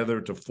woven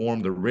together to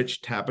form the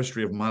rich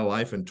tapestry of my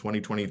life in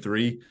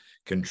 2023,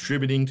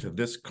 contributing to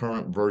this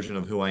current version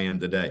of who I am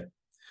today.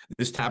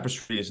 This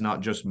tapestry is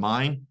not just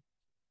mine,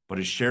 but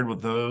is shared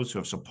with those who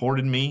have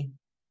supported me,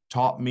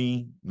 taught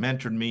me,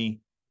 mentored me,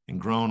 and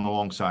grown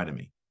alongside of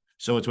me.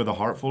 So it's with a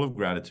heart full of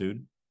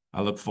gratitude.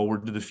 I look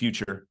forward to the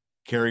future,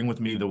 carrying with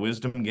me the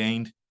wisdom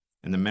gained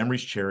and the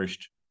memories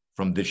cherished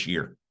from this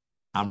year.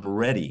 I'm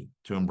ready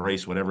to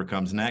embrace whatever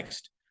comes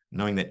next,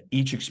 knowing that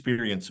each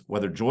experience,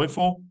 whether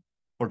joyful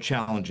or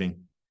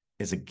challenging,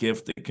 is a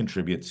gift that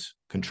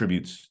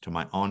contributes to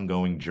my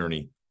ongoing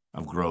journey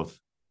of growth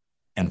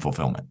and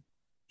fulfillment.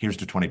 Here's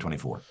to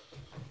 2024.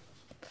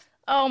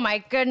 Oh my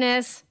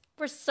goodness.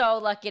 We're so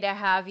lucky to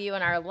have you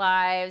in our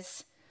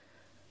lives.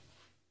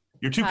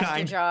 You're too Pastor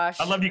kind. Josh.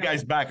 I love you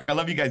guys back.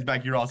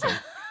 You're awesome.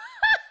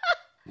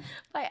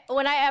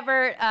 When I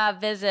ever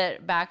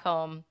visit back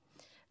home,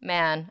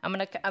 man, I'm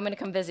gonna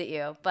come visit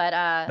you. But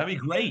That'd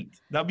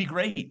be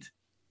great.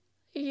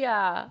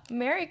 Yeah.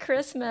 Merry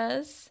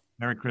Christmas.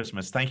 Merry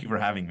Christmas. Thank you for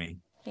having me.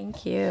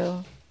 Thank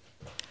you.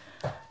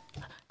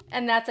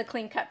 And that's a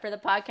clean cut for the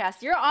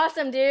podcast. You're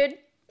awesome, dude.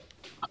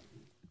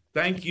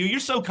 Thank you. You're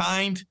so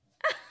kind.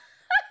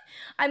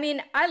 I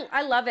mean,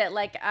 I love it.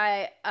 Like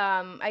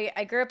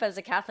I grew up as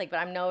a Catholic, but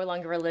I'm no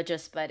longer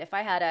religious. But if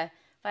I had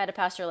a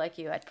pastor like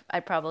you,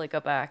 I'd probably go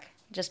back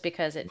just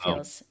because it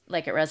feels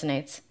like it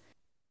resonates.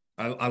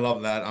 I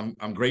love that.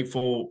 I'm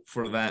grateful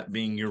for that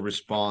being your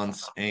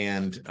response.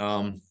 And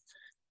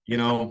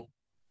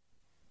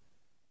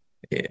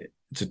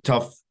it's a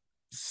tough,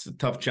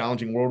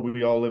 challenging world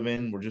we all live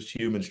in. We're just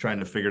humans trying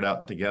to figure it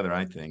out together,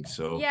 I think.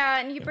 So yeah,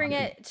 and you bring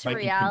it to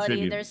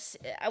reality. There's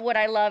what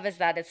I love is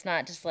that it's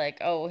not just like,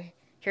 oh,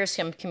 here's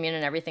some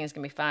communion, everything's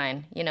gonna be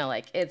fine.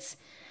 Like it's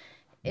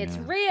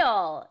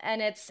real,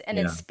 and it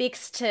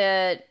speaks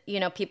to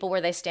people where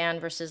they stand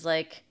versus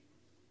like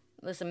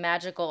this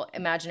magical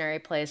imaginary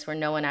place where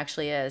no one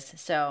actually is.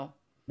 So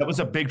that was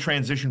a big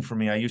transition for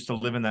me. I used to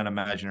live in that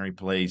imaginary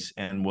place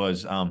and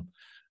was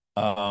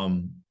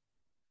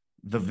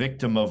the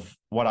victim of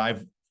what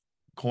I've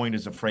coined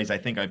as a phrase. I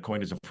think I've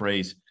coined as a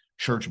phrase,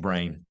 church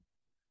brain.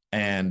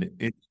 And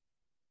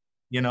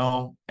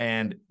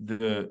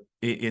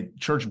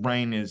church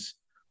brain is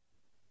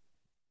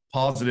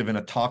positive in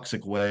a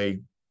toxic way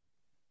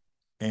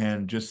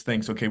and just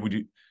thinks, okay,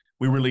 we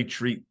really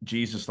treat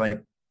Jesus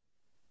like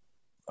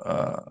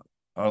a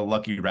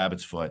lucky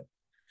rabbit's foot.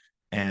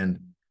 And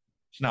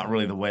it's not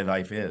really the way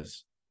life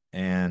is.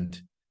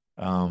 And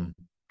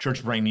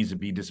church brain needs to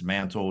be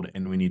dismantled,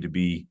 and we need to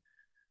be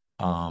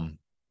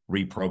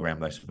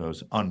reprogrammed, I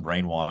suppose,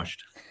 unbrainwashed.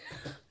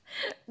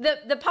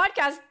 The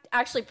podcast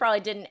actually probably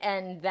didn't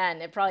end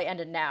then. It probably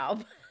ended now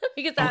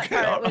because that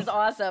part was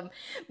awesome.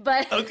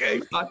 But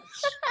okay,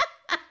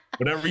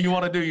 whatever you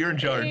want to do, you're in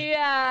charge.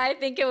 Yeah, I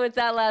think it was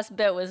that last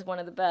bit was one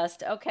of the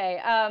best. Okay,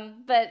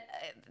 but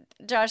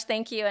Josh,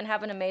 thank you, and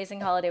have an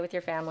amazing holiday with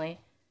your family.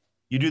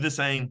 You do the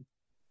same.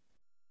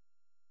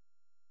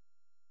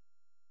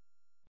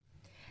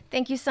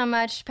 Thank you so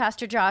much,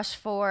 Pastor Josh,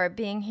 for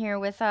being here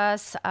with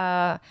us.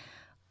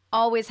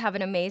 Always have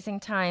an amazing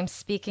time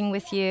speaking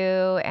with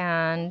you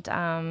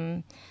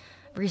and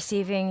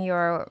receiving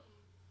your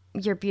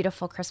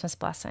beautiful Christmas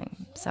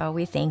blessing. So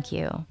we thank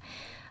you.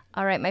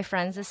 All right, my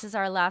friends, this is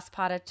our last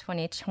pod of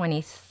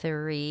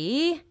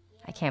 2023.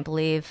 I can't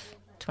believe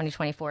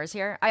 2024 is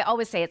here. I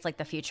always say it's like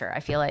the future. I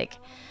feel like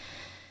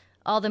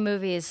all the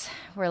movies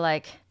were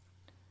like,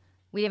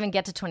 we didn't even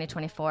get to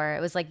 2024.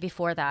 It was like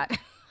before that.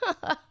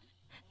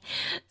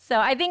 So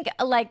I think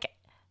like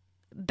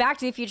Back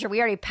to the Future, we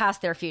already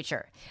passed their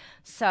future.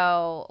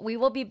 So we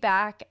will be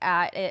back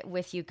at it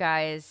with you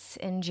guys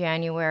in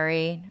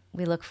January.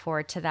 We look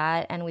forward to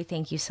that. And we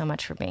thank you so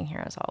much for being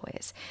here as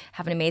always.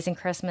 Have an amazing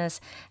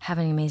Christmas. Have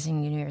an amazing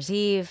New Year's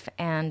Eve.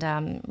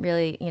 And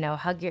really,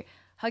 hug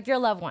your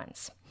loved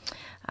ones.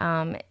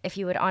 If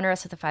you would honor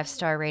us with a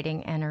 5-star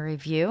rating and a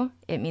review,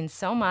 it means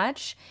so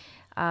much.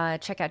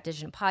 Check out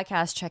Digital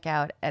Podcast. Check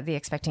out the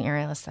Expecting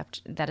Ariel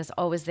that is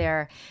always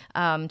there,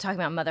 talking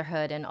about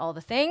motherhood and all the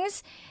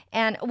things.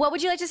 And what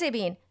would you like to say,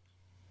 Bean?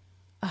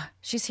 Oh,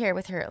 she's here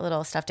with her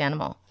little stuffed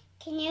animal.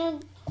 Can we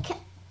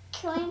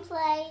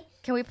play?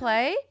 Can we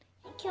play?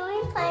 Can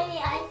we play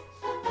the ice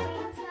cream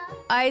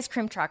truck? Ice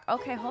cream truck.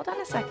 Okay, hold on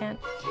a second.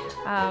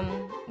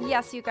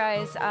 Yes, you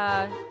guys,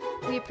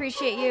 we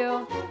appreciate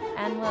you,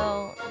 and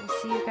we'll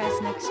see you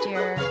guys next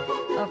year.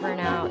 Over and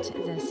out.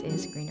 This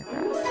is Greener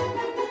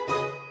Grass.